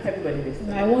 Yeah, everybody needs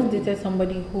to. I once dated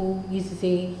somebody who used to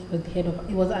say he was the head of.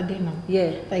 It was Adena.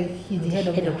 Yeah, like he's the head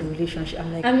of the relationship.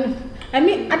 I'm like, and I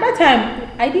mean, at that time,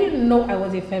 I didn't know I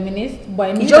was a feminist, but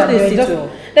I knew that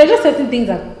there were just certain things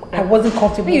that I wasn't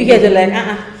comfortable with. You hear the like,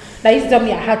 Like, he used to tell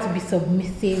me I had to be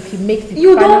submissive. He makes it.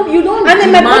 You don't and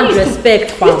then demand respect.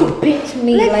 He used to pinch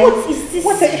me. Like what is this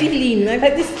feeling?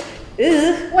 Like this.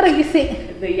 What are you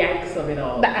saying? The yanks of it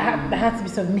all. That I had to be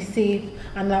submissive,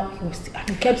 and now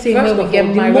he kept saying First when of we get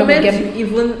all, married, the when we moment get you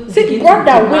even See, begin to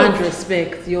brother, demand wait.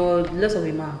 respect, you're less of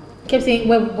a man. kept saying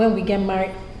when we get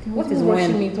married. What is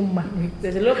rushing when? me to marry?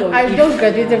 There's a lot of I if. just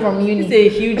graduated from It's uni, a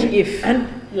huge if. and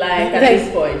Like Is at that-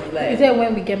 this point, like he said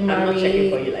when we get I'm not checking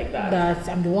married, for you like that.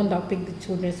 I'm the one that pick the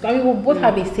children. I mean, we both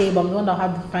have a say, but I'm the one that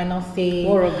have the final say.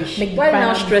 What rubbish. Make the Why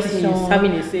now final stress me decision. is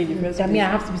having a say in the first I mean, I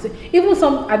have to be even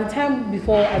some at the time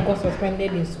before I got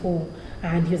suspended in school,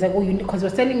 and he was like, "Oh, you," because he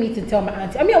was telling me to tell my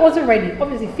auntie. I mean, I wasn't ready.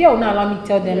 Obviously, fear will not allow me to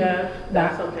tell them Yeah,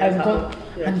 that sometimes I've gone. happens.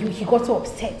 Yeah. And he got so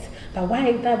upset that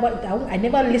that I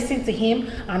never listened to him,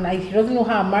 and he doesn't know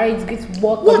how marriage gets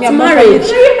work. What's Me, I'm not marriage?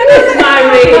 ready.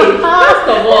 Marriage, first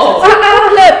of all.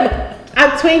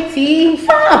 At 20,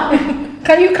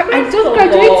 can you? I just First of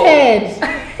graduated.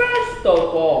 First of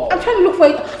all. I'm trying to look for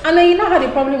it, and then you know had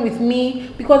a problem with me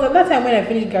because at that time when I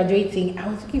finished graduating, I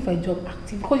was looking for a job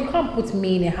active because you can't put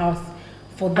me in a house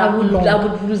for that long. I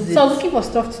would lose it. So I was looking for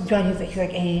stuff to do, and he's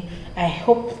like, I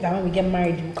hope that when we get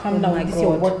married, you calm Oh down my with this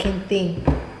your God. working thing.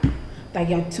 Like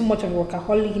you're too much of a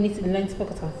workaholic. You need to learn to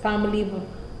focus on family. But,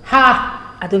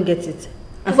 ha! I don't get it.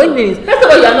 And So, funny thing is, first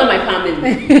of all, you are not my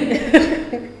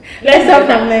family. Let's start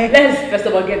from there. Let's first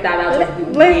of all get that out of the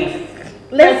Let's- way.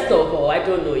 let's- First of all, I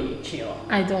don't know you, chill.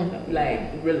 I don't know.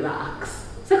 Like, relax.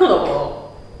 Second of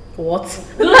all, what?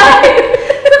 like,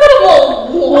 second of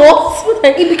all, what?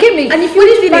 It became a And the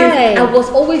funny thing fight. is, I was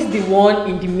always the one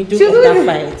in the middle She of was- that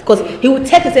fight because he would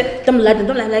text and say, "Don't lie,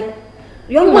 don't lie." Like,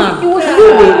 young man, It was Sir,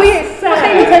 you. Wait, sir. what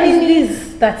are you telling me this?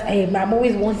 That I'm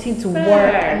always wanting to Sir,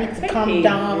 work. I need to take calm a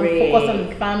down, break. focus on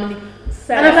the family.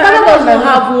 Sir, And I I found out does that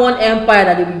not have one empire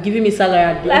that they will giving me salary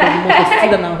at the end of the month to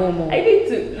sit down at home. I need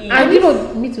to eat. And you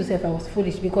know, me too, self, I was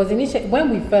foolish because initially, when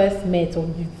we first met, or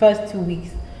the first 2 weeks,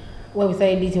 when we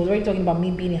started dating, he was already talking about me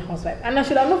being a housewife. And I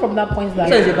should have known from that point that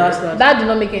So he's a bastard. that did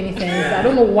not make any sense. I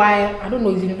don't know why, I don't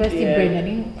know, his university Yeah. brain, I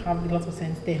didn't have a lot of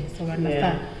sense then, so I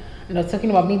understand. And I was talking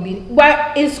about me being,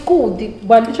 well, in school,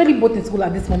 we're literally both in school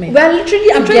at this moment. Well,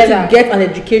 literally, I'm trying Together. to get an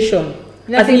education.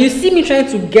 As in, you see me trying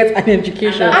to get an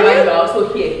education. And that's why you're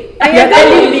also here. And you're That's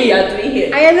telling what me- you are doing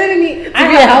here. I am telling me, To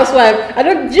be a housewife, I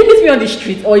don't. Do you meet me on the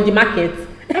street or in the market?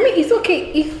 I mean, it's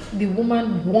okay if the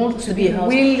woman wants to be be a housewife.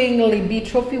 willingly be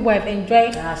trophy wife,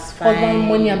 enjoy That's husband fine.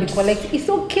 money and be collecting. It's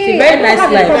okay. It's a very I don't nice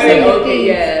have a life. problem Very with okay, it.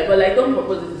 yeah. But like, don't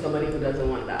propose it to somebody who doesn't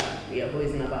want that. Yeah, who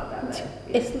isn't about that life.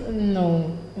 Yeah. It's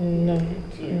no.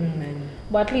 Yeah.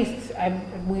 But at least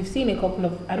we've seen a couple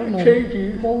of I don't know.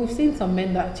 Changing. But we've seen some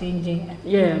men that are changing.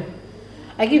 Yeah.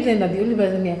 I keep saying that the only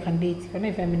person I can date, if I'm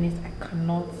not a feminist, I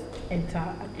cannot enter.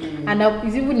 And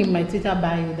it's even in my Twitter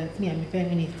bio that me, I'm a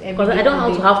feminist. Because I don't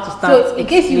want to have to start So in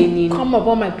case you explaining. come up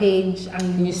on my page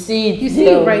and You see it you see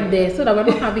there. it right there, so that we're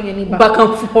not having any Back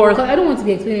and forth. Because I don't want to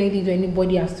be explaining anything to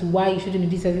anybody as to why you shouldn't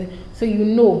do this. So you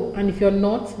know, and if you're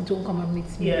not, don't come and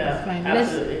meet me. Yeah, It's fine.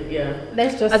 absolutely. Yeah.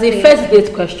 Let's just As a say- first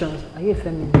date question, are you a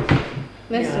feminist?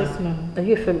 Let's Yeah. just know. Are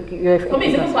you a feminist? You're a For me,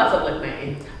 it's even feminist. part of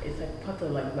like it's like part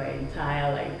of like my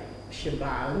entire like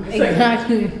shebang. It's like,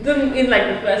 Exactly. in like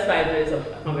the first 5 minutes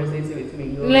of conversation with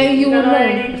me, Like you can will know.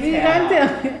 already You can't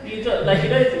tell. You just like you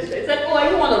know it's like, oh,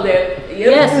 are you one of them?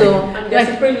 Yeah, so, I'm their like-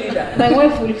 supreme leader. Like when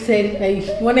Fulip said like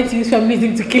he wanted to use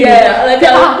feminism to kill Yeah, like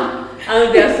Ah.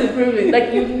 I'm their supreme leader.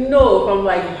 Like you know from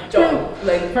like job,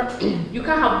 like you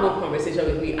can't have one conversation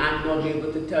with me and not be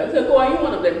able to tell. It's like, oh, are you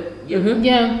one of them? Yeah, Mhm.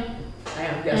 Yeah. I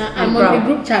am their I'm supreme on proud. the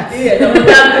group chat.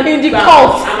 Yeah, In the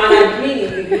cult. I'm an admin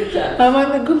in the group chat. I'm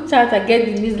on the group chat. I get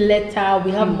the newsletter.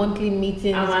 We have monthly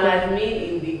meetings. I'm an admin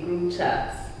in the group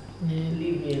chat. Yeah.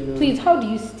 Leave me alone. Please, how do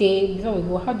you stay? Before we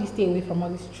go, how do you stay away from all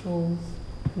these trolls?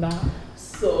 That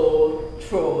So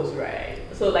trolls, right?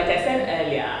 So like I said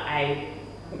earlier, I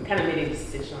kind of made a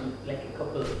decision like a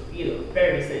couple of,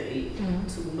 very recently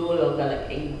to no longer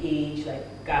like engage like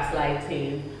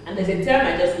gaslighting. And there's a term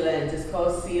I just learned, it's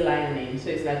called sea lioning. So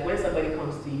it's like when somebody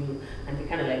comes to you and they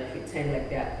kind of like pretend like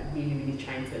they're really, really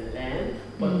trying to learn,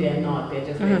 but they're not. They're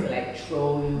just trying to like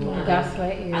troll you and,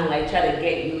 gaslight you. and like try to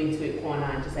get you into a corner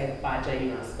and just like badger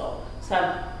you and stuff. So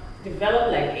I've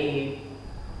developed like a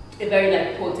very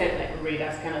like potent like ray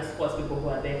that's kind of spots people who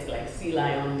are there to like sea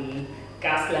lion me,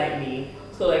 gaslight me.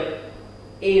 So like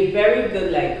a very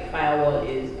good like firewall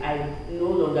is I no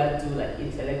longer do like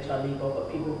intellectual labor for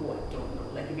people who I don't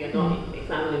know. Like if you're not a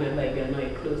family member, if you're not a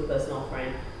close personal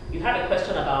friend, you had a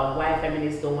question about why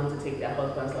feminists don't want to take their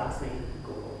husband's last name,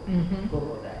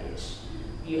 Google that ish.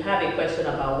 You have a question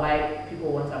about why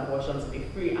people want abortion to be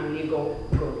free and legal,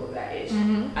 Google that ish.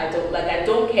 I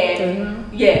don't care.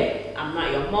 Yeah, I'm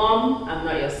not your mom, I'm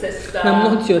not your sister,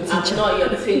 I'm not your teacher. I'm not your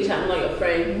teacher, I'm not your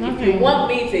friend. If you want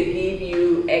me to give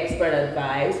you expert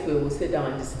advice, we will sit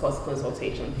down and discuss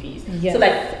consultation fees. Yes. So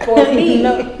like for me,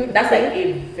 that's like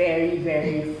a very,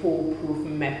 very foolproof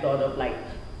method of like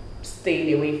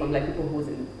staying away from like people whose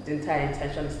the entire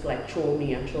intention is to like troll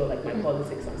me and troll like my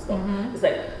politics and stuff. It's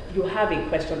like you have a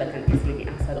question that can easily be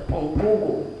answered on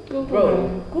Google. Bro,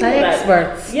 Google They're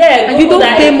experts. Yeah, and you Google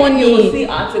don't pay You money. will see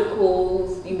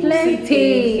articles, you will see Plenty,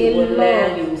 things, you will a learn,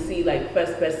 lot. you will see like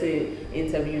first person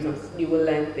interviews and you will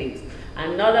learn things.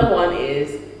 Another one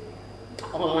is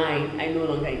online. I no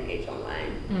longer engage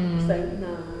online. It's like,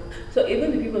 nah. So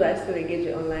even the people that I still engage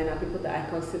with online are people that I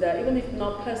consider, even if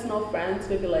not personal friends,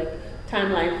 maybe like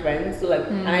timeline friends. So like,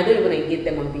 and I don't even engage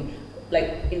them on the,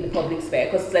 like in the public sphere.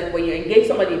 Because it's like when you engage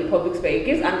somebody in the public sphere, it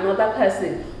gives another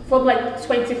person from like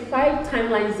 25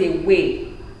 timelines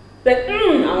away. Like,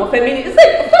 I'm a feminist.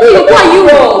 It's like, who are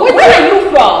you? Where are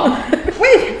you from?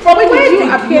 Where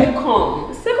did you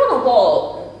come? Second of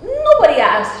all, nobody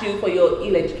asked you for your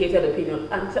ill-educated opinion.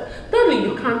 And thirdly,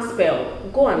 you can't spell.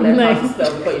 Go and learn how to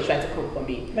spell before you try to come for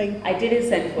me. I didn't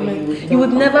send for you. You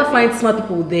would never find smart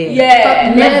people there.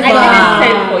 Yeah, Never. I didn't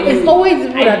send for you. It's always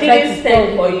people I that try to didn't send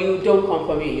spell for you. Don't come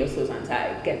for me in your suit and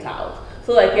tie. Get out.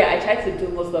 So like, yeah, I try to do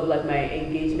most of like my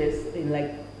engagements in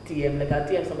like DM. Like I'll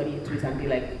DM somebody in Twitter and be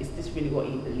like, is this really what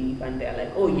you believe? And they're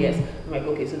like, oh yes. I'm like,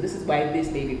 okay, so this is why this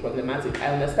may be problematic. I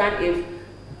understand if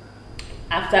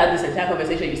after this entire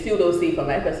conversation you still don't see it from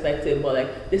my perspective, but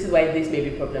like this is why this may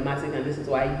be problematic and this is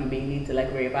why you may need to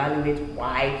like reevaluate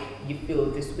why you feel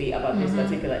this way about this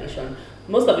particular issue. And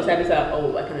most of the time it's like,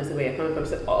 oh, I can see where you're coming from.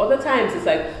 So other times it's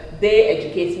like they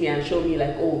educate me and show me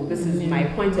like, oh, this is my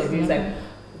point of view. It's like,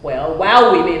 well,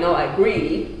 while we may not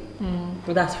agree,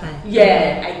 That's fine.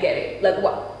 yeah, I get it. Like,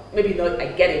 what? Maybe not, I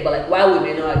get it, but like, while we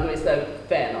may not agree, it's like,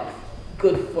 fair enough,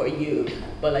 good for you.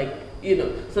 But like, you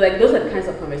know, so like, those are the kinds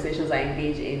of conversations I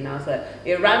engage in now. So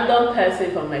a random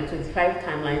person from like 25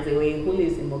 timelines away who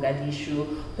lives in Mogadishu,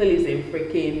 who lives in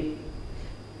freaking,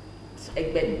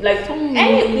 like,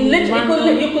 any,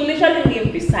 literally, you could literally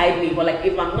live beside me, but like,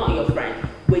 if I'm not your friend,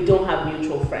 we don't have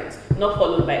mutual friends. Not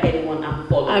followed by anyone I'm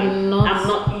following. I'm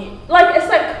not. Like, it's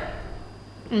like,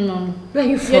 No. Where are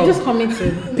you from? You're just coming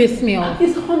to piss me off.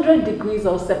 it's 100 degrees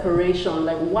of separation.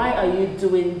 Like, why are you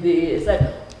doing this? Like,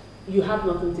 you have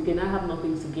nothing to gain. I have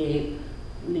nothing to gain.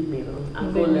 Leave me alone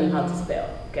and go learn how to spell.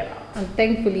 Get out. And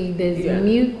thankfully, there's Yeah.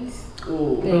 mute,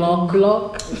 Oh, there's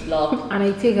block, block. and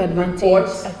I take advantage.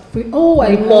 Reports. I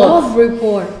Reports. love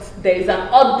reports. There is an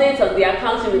update on the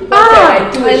accounting report. I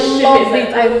that I do. love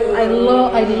it. I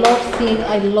love seeing.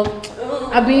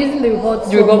 I've been using the reports.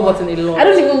 The report button a lot. I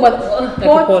don't even want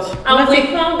report. And we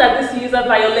found that this user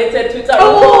violated Twitter.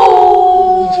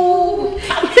 Oh!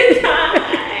 Tactic time.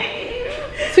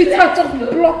 Twitter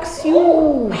just blocks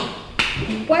you.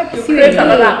 Wipes You you create away.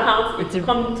 another account,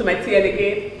 come to my TN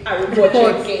again, and report you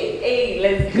again. Hey,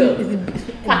 let's go.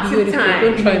 Party beautiful. time.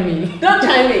 Don't try me. Don't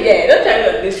try me, yeah. Don't try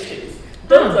me on this streets.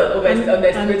 Don't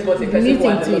underestimate what a person meeting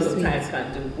wants a too lot is of sweet. times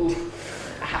can do.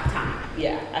 Oof. I have time.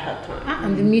 Yeah, I have time.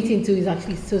 And the meeting too is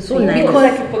actually so nice. because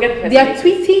I can forget the they are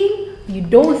person. tweeting. You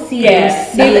don't see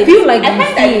Yes, it. They feel like I you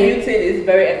find that see it. muting is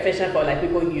very efficient for like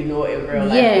people you know in real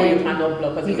life, Yeah. who you cannot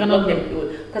block because You you cannot block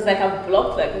them. Because like I've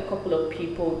blocked like a couple of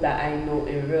people that I know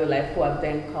in real life who have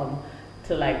then come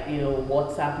to like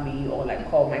WhatsApp me or like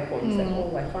call my phone. It's like,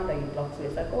 oh, I found that you blocked me.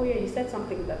 It's like, oh yeah, you said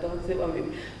something that doesn't sit on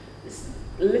me. It's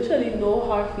literally no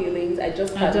hard feelings. I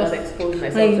just have not exposed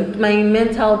myself to My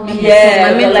mental peace,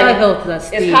 Yeah, my mental but, like, health is at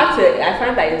stake. it's hard to. I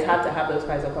find that it's hard to have those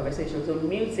kinds of conversations. So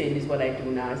muting is what I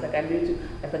do now. It's like I mute.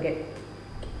 I forget.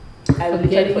 I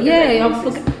literally forget. Yeah, my I'll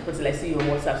faces until I see you on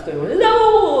WhatsApp story.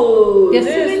 No, There's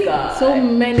this guy. so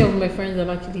many of my friends have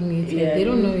actually muted. Yeah. They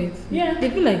don't know it. Yeah. They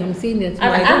feel like I'm saying that.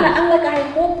 And like I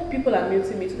hope people are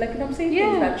muting me too. Like if I'm saying Yeah.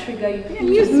 things that trigger you,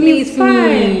 Mute me, it's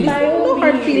fine. By all No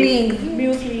hard means, feelings.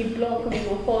 Mute me, block me,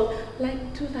 or fall.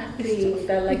 Like do that thing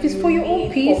that like If it's you for your own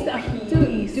need peace, for do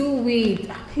peace. it.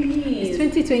 Please. It's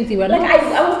 2020. We're Like not.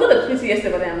 I was gonna tweet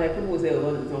yesterday, but I'm like, people will say,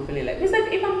 oh, it's not feeling like. It's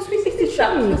like if I'm tweeting, it's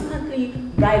constantly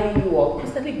riling you up,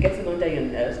 constantly getting under your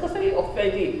nerves, constantly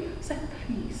offending. It's like,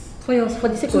 please, For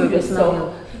the sake of do your personal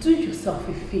health. yourself, do yourself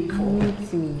a favor.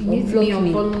 Mute me. Mute Block me or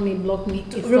me. follow me, block me.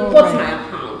 It's Report all right. my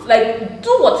account. Like,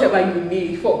 do whatever you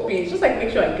need for peace. Just like make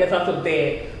sure I get out of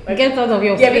there. Like, Get out of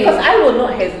your yeah, space. because I will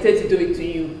not hesitate to do it to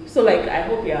you. So like, I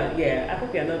hope you're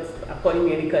not according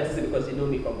me any courtesy because you know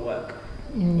me from work.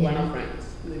 We're not friends.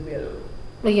 Leave me alone.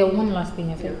 But yeah, one last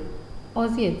thing I said.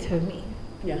 Ozzy and Tommy.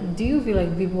 Yeah. Do you feel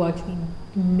like people actually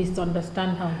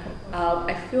misunderstand how?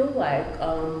 I feel like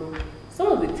some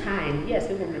of the time, yes,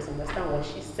 people misunderstand what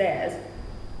she says.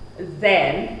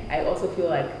 Then I also feel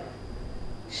like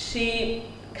she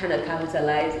kind of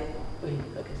capitalized wait,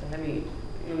 okay, so let me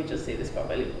just say this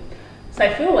properly. So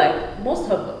I feel like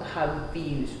most of her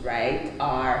views, right,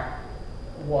 are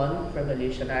one,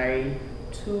 revolutionary,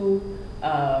 two,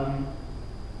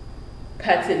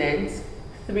 pertinent,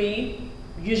 three,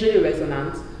 usually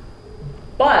resonant,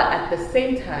 but at the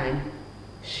same time,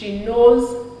 she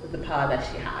knows the power that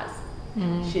she has.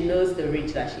 She knows the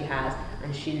reach that she has,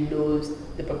 and she knows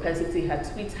the propensity her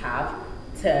tweets have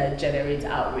to generate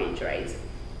outrage, right?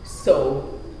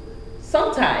 So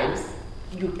sometimes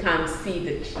you can see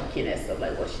the cheekiness of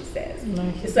like what she says.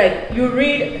 It's like you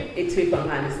read a tweet from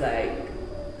her and it's like,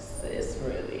 sis,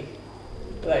 really?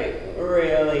 Like,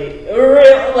 really?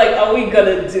 Like, are we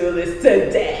gonna do this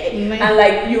today? And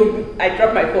like I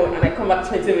drop my phone and I come back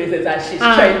 20 minutes later and she's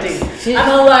trending.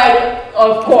 And I'm like,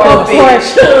 of course.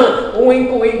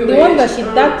 Wink, wink, the one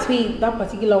that tweet, that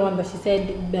particular one that she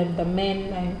said the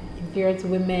men are inferior to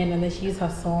women, and then she used her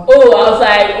song. Oh, I was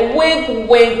like, wink,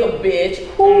 wink, bitch.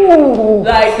 Ooh,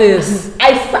 like this.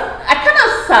 I kind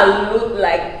of salute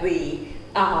like the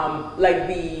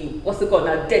what's it called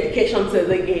now, dedication to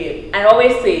the game. I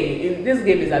always say this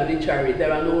game is arbitrary.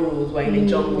 There are no rules. We're in the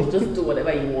jungle. Just do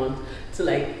whatever you want to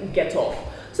like get off.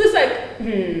 So it's like,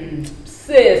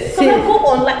 sis. Because I go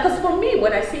on like, because for me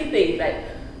when I see things like,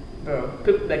 bro,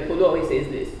 people, like Polo always says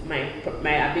this, my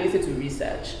ability to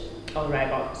research. All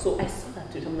right, so I saw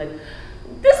that tweet. I'm like,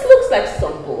 this looks like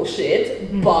some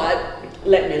bullshit, but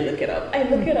let me look it up. I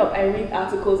look it up. I read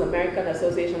articles, American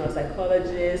Association of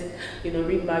Psychologists,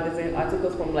 read magazine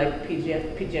articles from like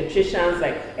pediatricians,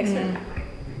 like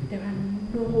there are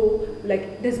no,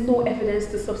 like, there's no evidence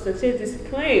to substantiate this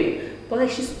claim. But like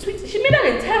she made an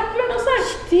entire claim. I was like,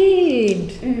 she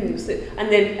did. And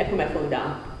then I put my phone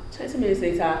down. 20 minutes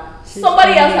later,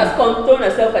 somebody else has thrown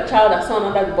herself a child or son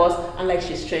under the bus, and like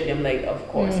she's trained. I'm like, of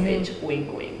course, bitch, wink,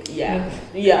 wink. Yeah.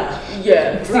 See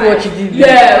right. What you did.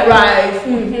 Yeah, right.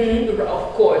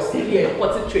 Of course. Yeah,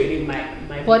 what's it trading my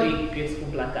big, beautiful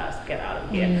black ass? Get out of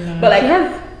here. But like,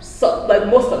 like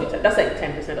most of the time, that's like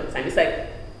 10% of the time. It's like,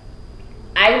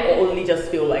 I only just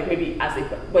feel like maybe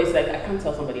but it's like I can't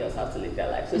tell somebody else how to live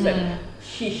their life. So it's like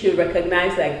she should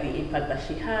recognize like the impact that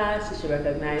she has. She should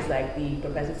recognize like the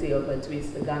propensity of her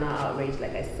tweets to garner outrage,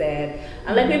 like I said,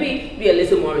 and like maybe be a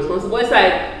little more responsible. It's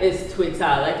like it's Twitter.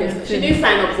 Like she didn't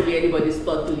sign up to be anybody's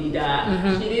thought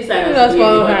leader. She didn't sign up to be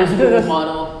anybody's role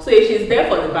model. So if she's there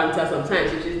for the banter,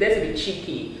 sometimes if she's there to be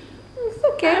cheeky, it's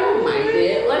okay. I don't mind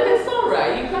it. Like it's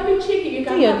alright. You can be cheeky. You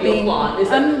can have your fun. It's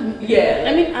like, yeah.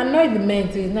 I mean, annoy the men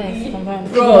too. It's nice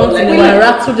sometimes. Bro, like we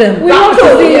rattle them. We love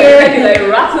to see like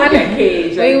rattle their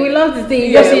cage. We love to see.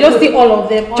 You just see all of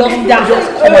them.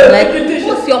 Just come on. Like,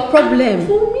 what's your problem?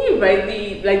 For me,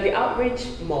 right, the outrage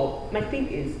mob. My thing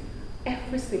is,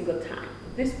 every single time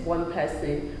this one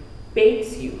person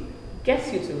baits you,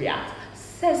 gets you to react,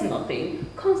 says nothing,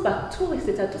 comes back 2 weeks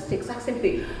later, does the exact same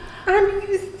thing. And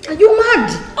are you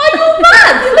mad? Are you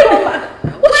mad? Like,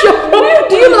 what's your problem?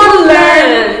 Do you not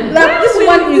learn? Like, this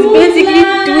one is basically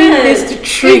doing this to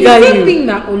trigger it's the you. same thing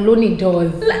that Oloni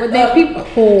does. But there are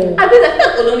people. I feel like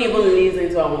Oloni even leans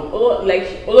into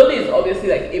Oloni is obviously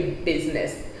like a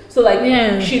business. So like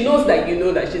she knows that you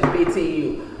know that she's baiting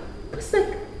you. But it's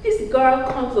like this girl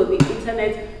comes on the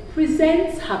internet,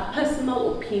 presents her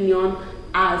personal opinion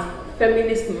as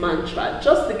feminist mantra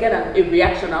just to get a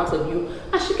reaction out of you,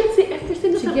 and she gets it every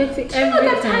single time. She gets it every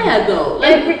time. Tired though,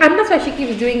 and that's why she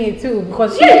keeps doing it too,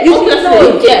 because you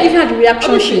know, give her the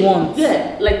reaction she wants.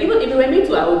 Yeah, like even if it were me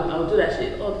too, I would do that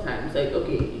shit all the time. It's like,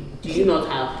 okay, do you not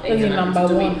have any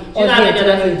other thing to do? Do you not have any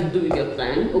other thing to do with your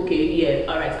plan? Okay,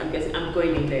 yeah, all right. I'm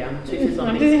going in there. I'm tweeting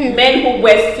something. Men who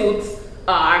wear suits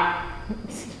are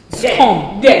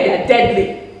dead. They're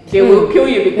deadly. They will kill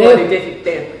you before they get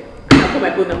them. Put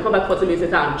my phone and come back 40 minutes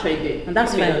later and trending. And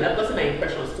that's fine. I've gotten my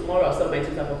impressions. Tomorrow I'll sell my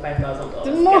Twitter for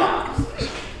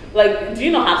 $5,000. Like, do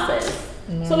you not have sense?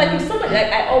 No. So like if somebody,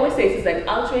 like I always say, it's like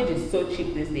outrage is so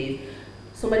cheap these days.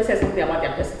 Somebody says something about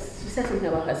their person, she said something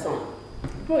about her son.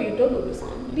 Bro, you don't know the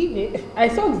son. Leave it. I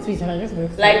saw the tweet and I just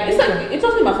left. Like it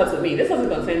doesn't matter to me. This doesn't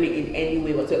concern me in any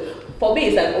way whatsoever. For me,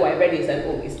 it's like, oh, I read it. It's like,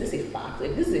 oh, is this a fact?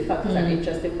 Like, this is a fact. It's an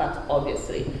interesting fact,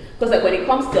 obviously. Because like when it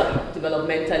comes to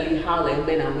developmentally how like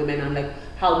men and women and like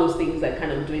how those things like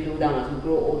kind of dwindle down as we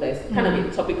grow older, it's kind of a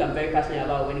topic I'm very passionate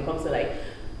about when it comes to like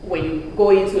when you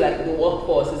go into like the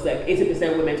workforce, it's like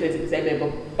 80% women, 20% men.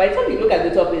 But by the time you look at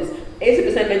the top, it's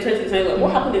 80% men, 20% women.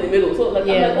 What happened in the middle? So like I'm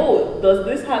like, oh, does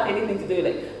this have anything to do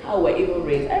with like how we're even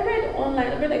raised? I read online,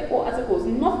 I read like 4 articles,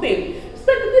 nothing. It's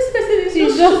like this person is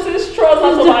just shooting straws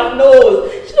out of her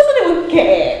nose. She doesn't even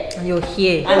care. And you're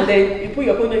here. And then you put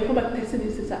your phone and you come back 30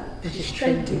 minutes later. She's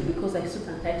trending because I suit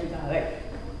and tied to her. Like,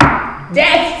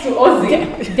 Death to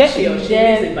Ozzy. Death She to lives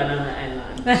death. in Banana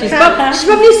Island. She's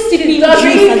probably sipping doesn't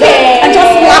drinks care. and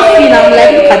just laughing. I'm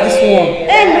like, look at this one.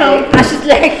 Yeah. And she's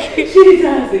like, She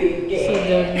doesn't She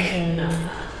care. doesn't care.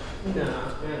 No.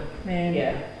 Man.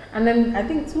 Yeah. And then I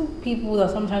think two people that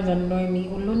sometimes annoy me,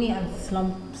 Oloni and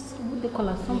Slumps. What do they call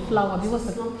her? Sunflower.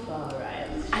 Because Sunflower, right?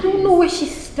 I don't know where she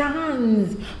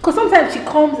stands. Because sometimes she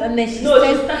comes and then she No,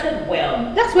 she says, started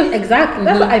well. that's what exactly.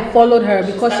 That's why I followed her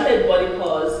She because started body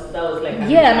pause. That was like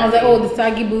yeah, and I was like, oh, the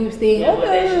saggy boobs thing. Yeah, but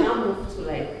then she Okay. now moved to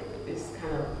like this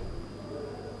kind of,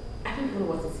 I don't know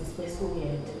what it is, but it's so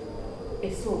weird.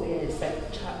 It's so weird. It's like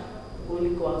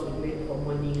only go out with men for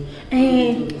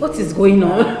money. what is going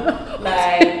on?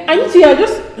 Like, I need to hear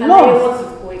just and then lost.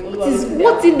 what is going on?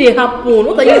 What did they happen?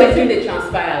 What are you What doing? did they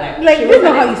transpire? Like, she this was is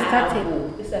not how you like, started.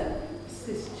 "Ah, it's like,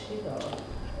 sis, chill.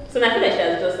 So I feel like she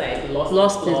has just like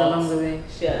lost it plot. along the way.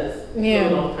 She has Yeah.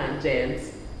 gone off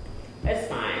tangents. That's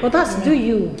fine. But that's do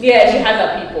you. Yeah, she has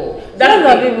her people. That's the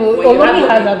her thing. people. When you Oloni have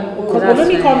has your her people, people. Because that's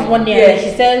Oloni fine. comes one day Yeah. and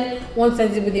she says one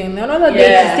sensible thing, and another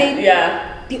day yeah, she said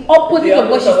yeah. the opposite The of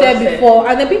what she opposite of said what she said. before,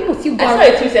 and then people still go. I saw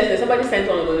and- a tweet yesterday. Somebody sent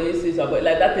one on Oloni's but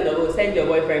like that thing of oh, send your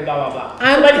boyfriend, blah blah blah.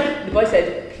 I'm- Somebody, the boy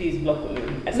said, please block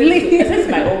Oloni. I said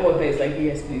to my own boyfriend, like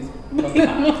yes, please block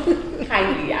her.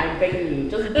 Kindly, I'm begging you,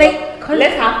 just Like, block. 'cause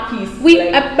Let's have peace.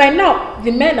 We like, by now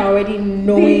the men are already they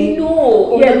knowing.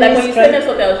 know. Yeah, Oloni like when you is send trying- us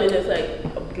something, I was just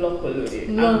like block Oloni.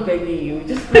 No. I'm begging you,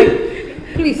 just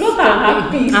like Please block her, stop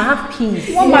have it. peace. I have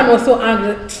peace. One man was so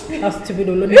angry. That's stupid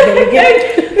Oloni girl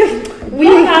again.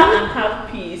 Block her and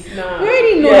have peace now. We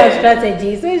already know Yeah. her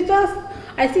strategy, so it's just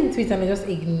I see the tweet and I just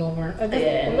ignore her. I just,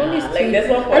 Yeah, Oloni's nah, like, tweet, there's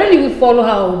one I don't even follow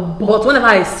her. But whenever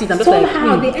I see it, I'm just like,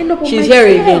 Somehow they end up on she's my here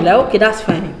tail. again. Like, okay, that's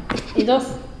fine. It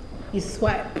just you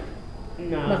swipe.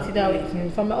 No. But see that with me.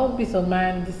 For my own peace of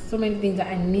mind, there's so many things that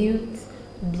I mute,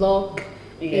 block,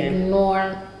 Yeah.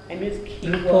 ignore. I miss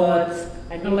Report. keywords.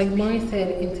 I And like miss Maureen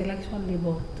said, intellectual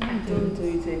labor. don't do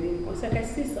it anymore. It's like I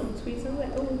see some tweets, I'm like,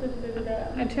 oh, da, da, da,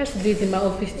 da. I try to do it in my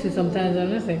office too sometimes. I'm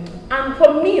just like, And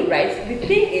for me, right, the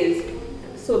thing is,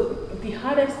 so the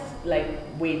hardest, like,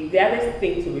 the hardest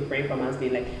thing to refrain from has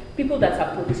been like people that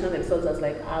have positioned themselves as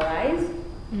like allies,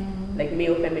 like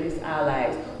male feminist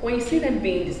allies. When you see them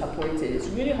being disappointed, it's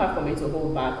really hard for me to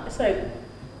hold back. It's like,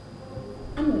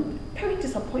 I'm very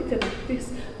disappointed with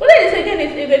this. But then it's again,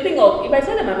 if they think of, if I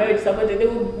tell them I'm very disappointed, they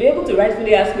will be able to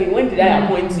rightfully ask me, when did I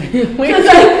appoint you?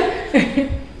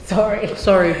 So it's like,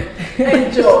 sorry.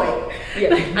 enjoy.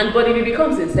 Yeah, and but if it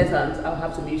becomes incessant, I'll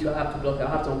have to mute you, I'll have to block you,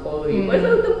 I'll have to unfollow you. But it's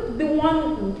like the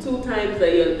 1-2 times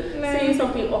that you're saying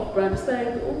something off brand, it's like,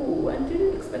 oh, I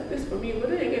didn't expect this from you.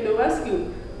 But then again, they'll ask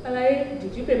you, like,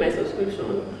 did you pay my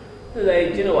subscription? So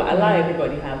like, you know what, allow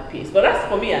everybody have peace. But that's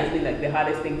for me has been like the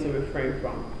hardest thing to refrain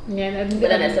from. Yeah, and But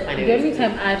then I still find it the only risky.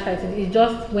 time I try to do is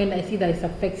just when I see that it's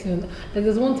affecting. Like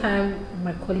there's one time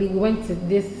my colleague went to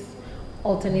this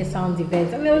alternate sound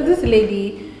event, and there was this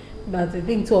lady that I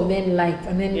think two of them liked,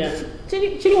 and then Yeah. she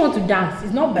didn't want to dance.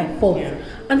 It's not by fault, Yeah.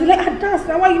 and they're like, "I dance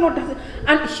now. Why are you not dancing?"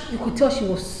 And you could tell she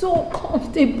was so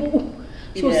comfortable.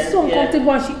 She was Yeah, so yeah.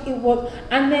 comfortable,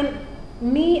 and then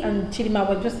me and Chidima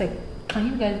were just like, can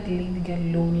you guys leave the girl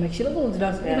alone? Like she doesn't want to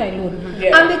dance, leave her alone.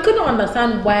 Yeah. And they couldn't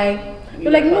understand why. You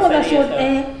They're like, no, that she was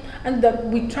yourself. and that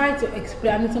we try to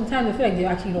explain. I mean, sometimes I feel like they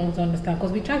actually don't want to understand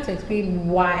because we try to explain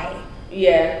why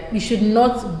Yeah. you should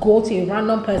not go to a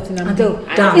random person and Until do.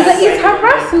 dance. It's like it's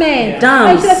harassment. Yeah.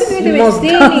 Dance. Like, she You they were must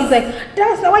saying dance. it's like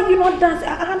dance. Why you not dance?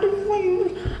 I don't know why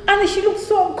you. And she looked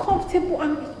so uncomfortable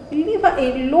and leave her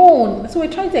alone. So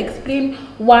we're trying to explain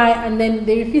why, and then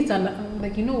they refuse. And I'm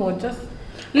like, you know what, just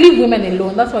leave women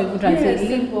alone. That's what we try to Yeah, say. Leave,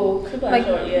 simple. Simple and like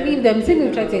short, yeah. leave them. Same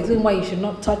we try to explain why you should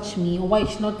not touch me or why you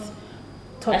should not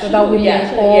touch I other should- women. yeah, I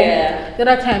should- Or yeah. the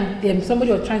other time,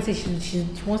 somebody was trying to say she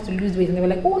wants to lose weight, and they were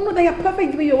like, "Oh no, that you're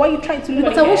perfect the way you are. Why are you trying to lose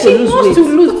But weight?" I want She to lose wants weight. to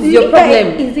lose. What is your Leave her-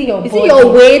 problem? Is it your Is body? it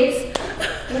your weight?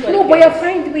 No, but you're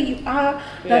fine the way you are.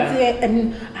 That's Yeah. it.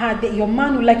 And your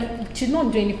man will like. She's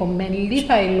not doing it for men. Leave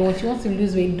her alone. She wants to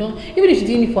lose weight. Don't. Even if she's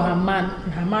doing it for her man,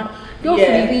 just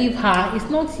Yeah. leave her. It's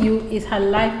not you. It's her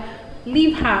life.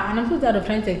 Leave her. And I'm so tired of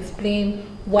trying to explain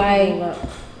why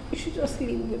you should just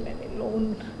leave women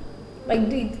alone. Like,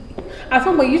 at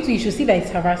some point, you should see that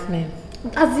it's harassment.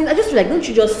 As in, I just feel like, don't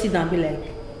you just sit down and be like,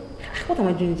 what am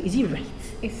I doing? Is it right?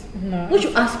 It's no. Don't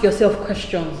you ask yourself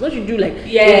questions? Don't you do like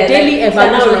Yeah, a daily like,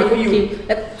 evaluation? internal Like, review. okay,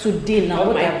 like today now, Oh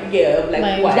what my, have yeah, like,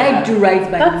 Like, why? did I do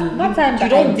right by That me? time You that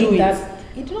don't I do did it. that,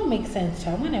 it did not make sense,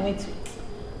 child. When I went to,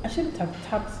 I shouldn't have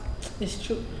tapped. It's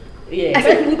true. Yeah. I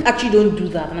feel like people actually don't do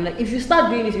that, and I'm like, if you start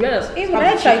doing this, you realize Even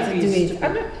I try to do it. I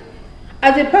don't,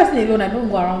 as a person alone, I don't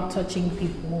go around touching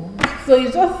people. So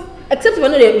it's just Except if I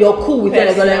know that you're cool with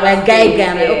it, like guy, I'm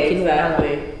like, okay,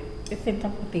 exactly. It's a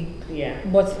tough thing. Yeah.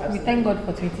 But absolutely. we thank God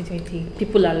for 2020.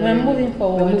 people are learning. We're moving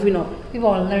forward. We're moving up. People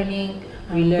are learning,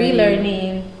 Relearning.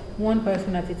 relearning, one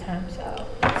person at a time. So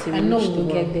Till I know reach we the will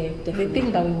get world. there. Definitely. They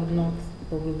think that we would not,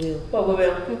 But we will. But we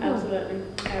will. We will. Absolutely.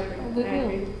 I agree. we I will.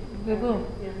 agree. We will.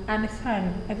 Yeah. And it's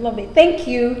fun. I love it. Thank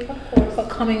you Of course. for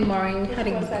coming, Maureen. We had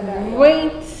Of course I got a it.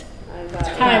 great I got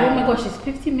it. time. Oh my gosh, it's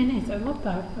 50 minutes. I love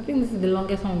that. I think this is the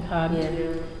longest one we've had. Yeah.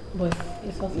 But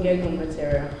it's also Get good really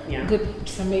material. Yeah. good,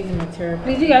 amazing material.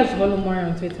 Please, you guys follow more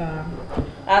on Twitter.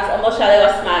 That's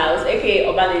Omoshalewa Smiles, aka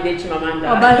Obalide Chimamanda.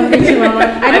 I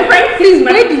don't.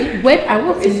 Please, where I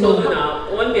want to It's so know.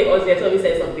 now. One day Ozzy told me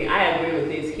said something. I agree with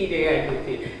this. He did agree with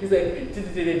it. He's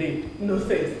like, no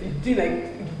sense. You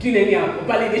do any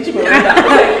Obalide Chimamanda.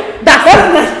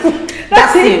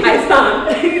 That's it. I stand.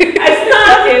 I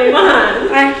stand a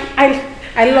man.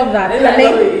 I love that. I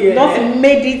love it, yeah. Just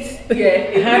made it. Yeah,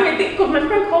 it made me think, because my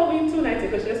friend called me 2 nights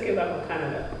ago, she just came back from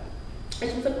Canada. And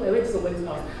she was like, wait, went to somebody's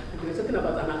house. And they were talking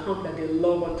about an account that they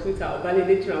love on Twitter,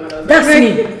 Obalide Chimamanda. I was That's like,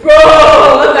 me. bro!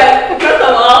 I was like, first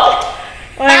of all,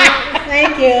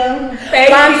 Thank you. thank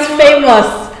Man's you. famous.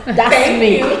 That's Thank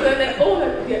me. you. So I was like, oh,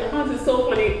 the account is so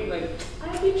funny. Like,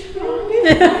 I've been trying.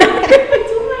 I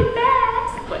do my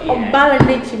best. But yeah.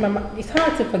 Obalide Chimamanda. It's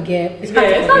hard to forget. It's hard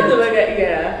to forget.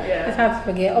 Yeah. It's hard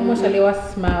to forget.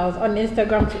 Omoshalewa Smiles on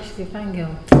Instagram. She's a fan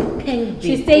girl.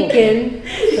 She's Babe. taken.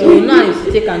 So now you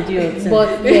should take and do your thing.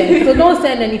 But yeah, so don't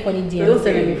send any funny DMs. Don't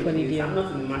send any funny I'm DM.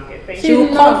 not in the market. Thank She you. will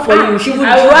She's come not- for you. She will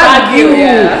I will drag drag you you,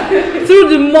 yeah. through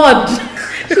the mud.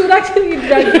 She would actually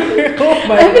drag you. Oh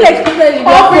my I feel like sometimes you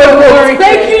Off get your worried. road.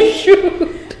 Like you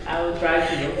should. I will drag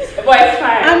you. But it's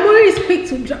fine. I'm always quick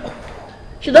to drag.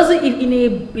 She doesn't in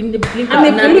the blink I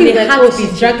mean, of for an me, eye, it's in a like, oh, heartbeat.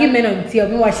 she's dragging men on tail.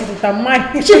 Meanwhile, she's with her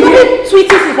mind. She's not even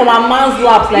tweeting it from her man's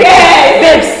laps like,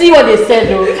 Yeah. babe, see what they said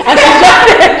though. And she's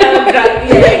just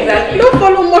Yeah, exactly. Don't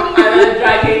follow more. I'm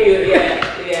dragging you.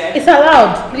 Yeah. It's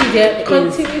allowed. Please, yeah,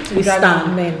 continue to we drag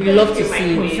stand. men. We love to You're my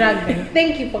see queen. it. Drag them.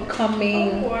 Thank you for Of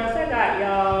coming. course, I got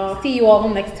y'all. See you all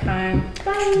next time.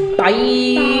 Bye. Bye.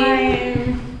 Bye.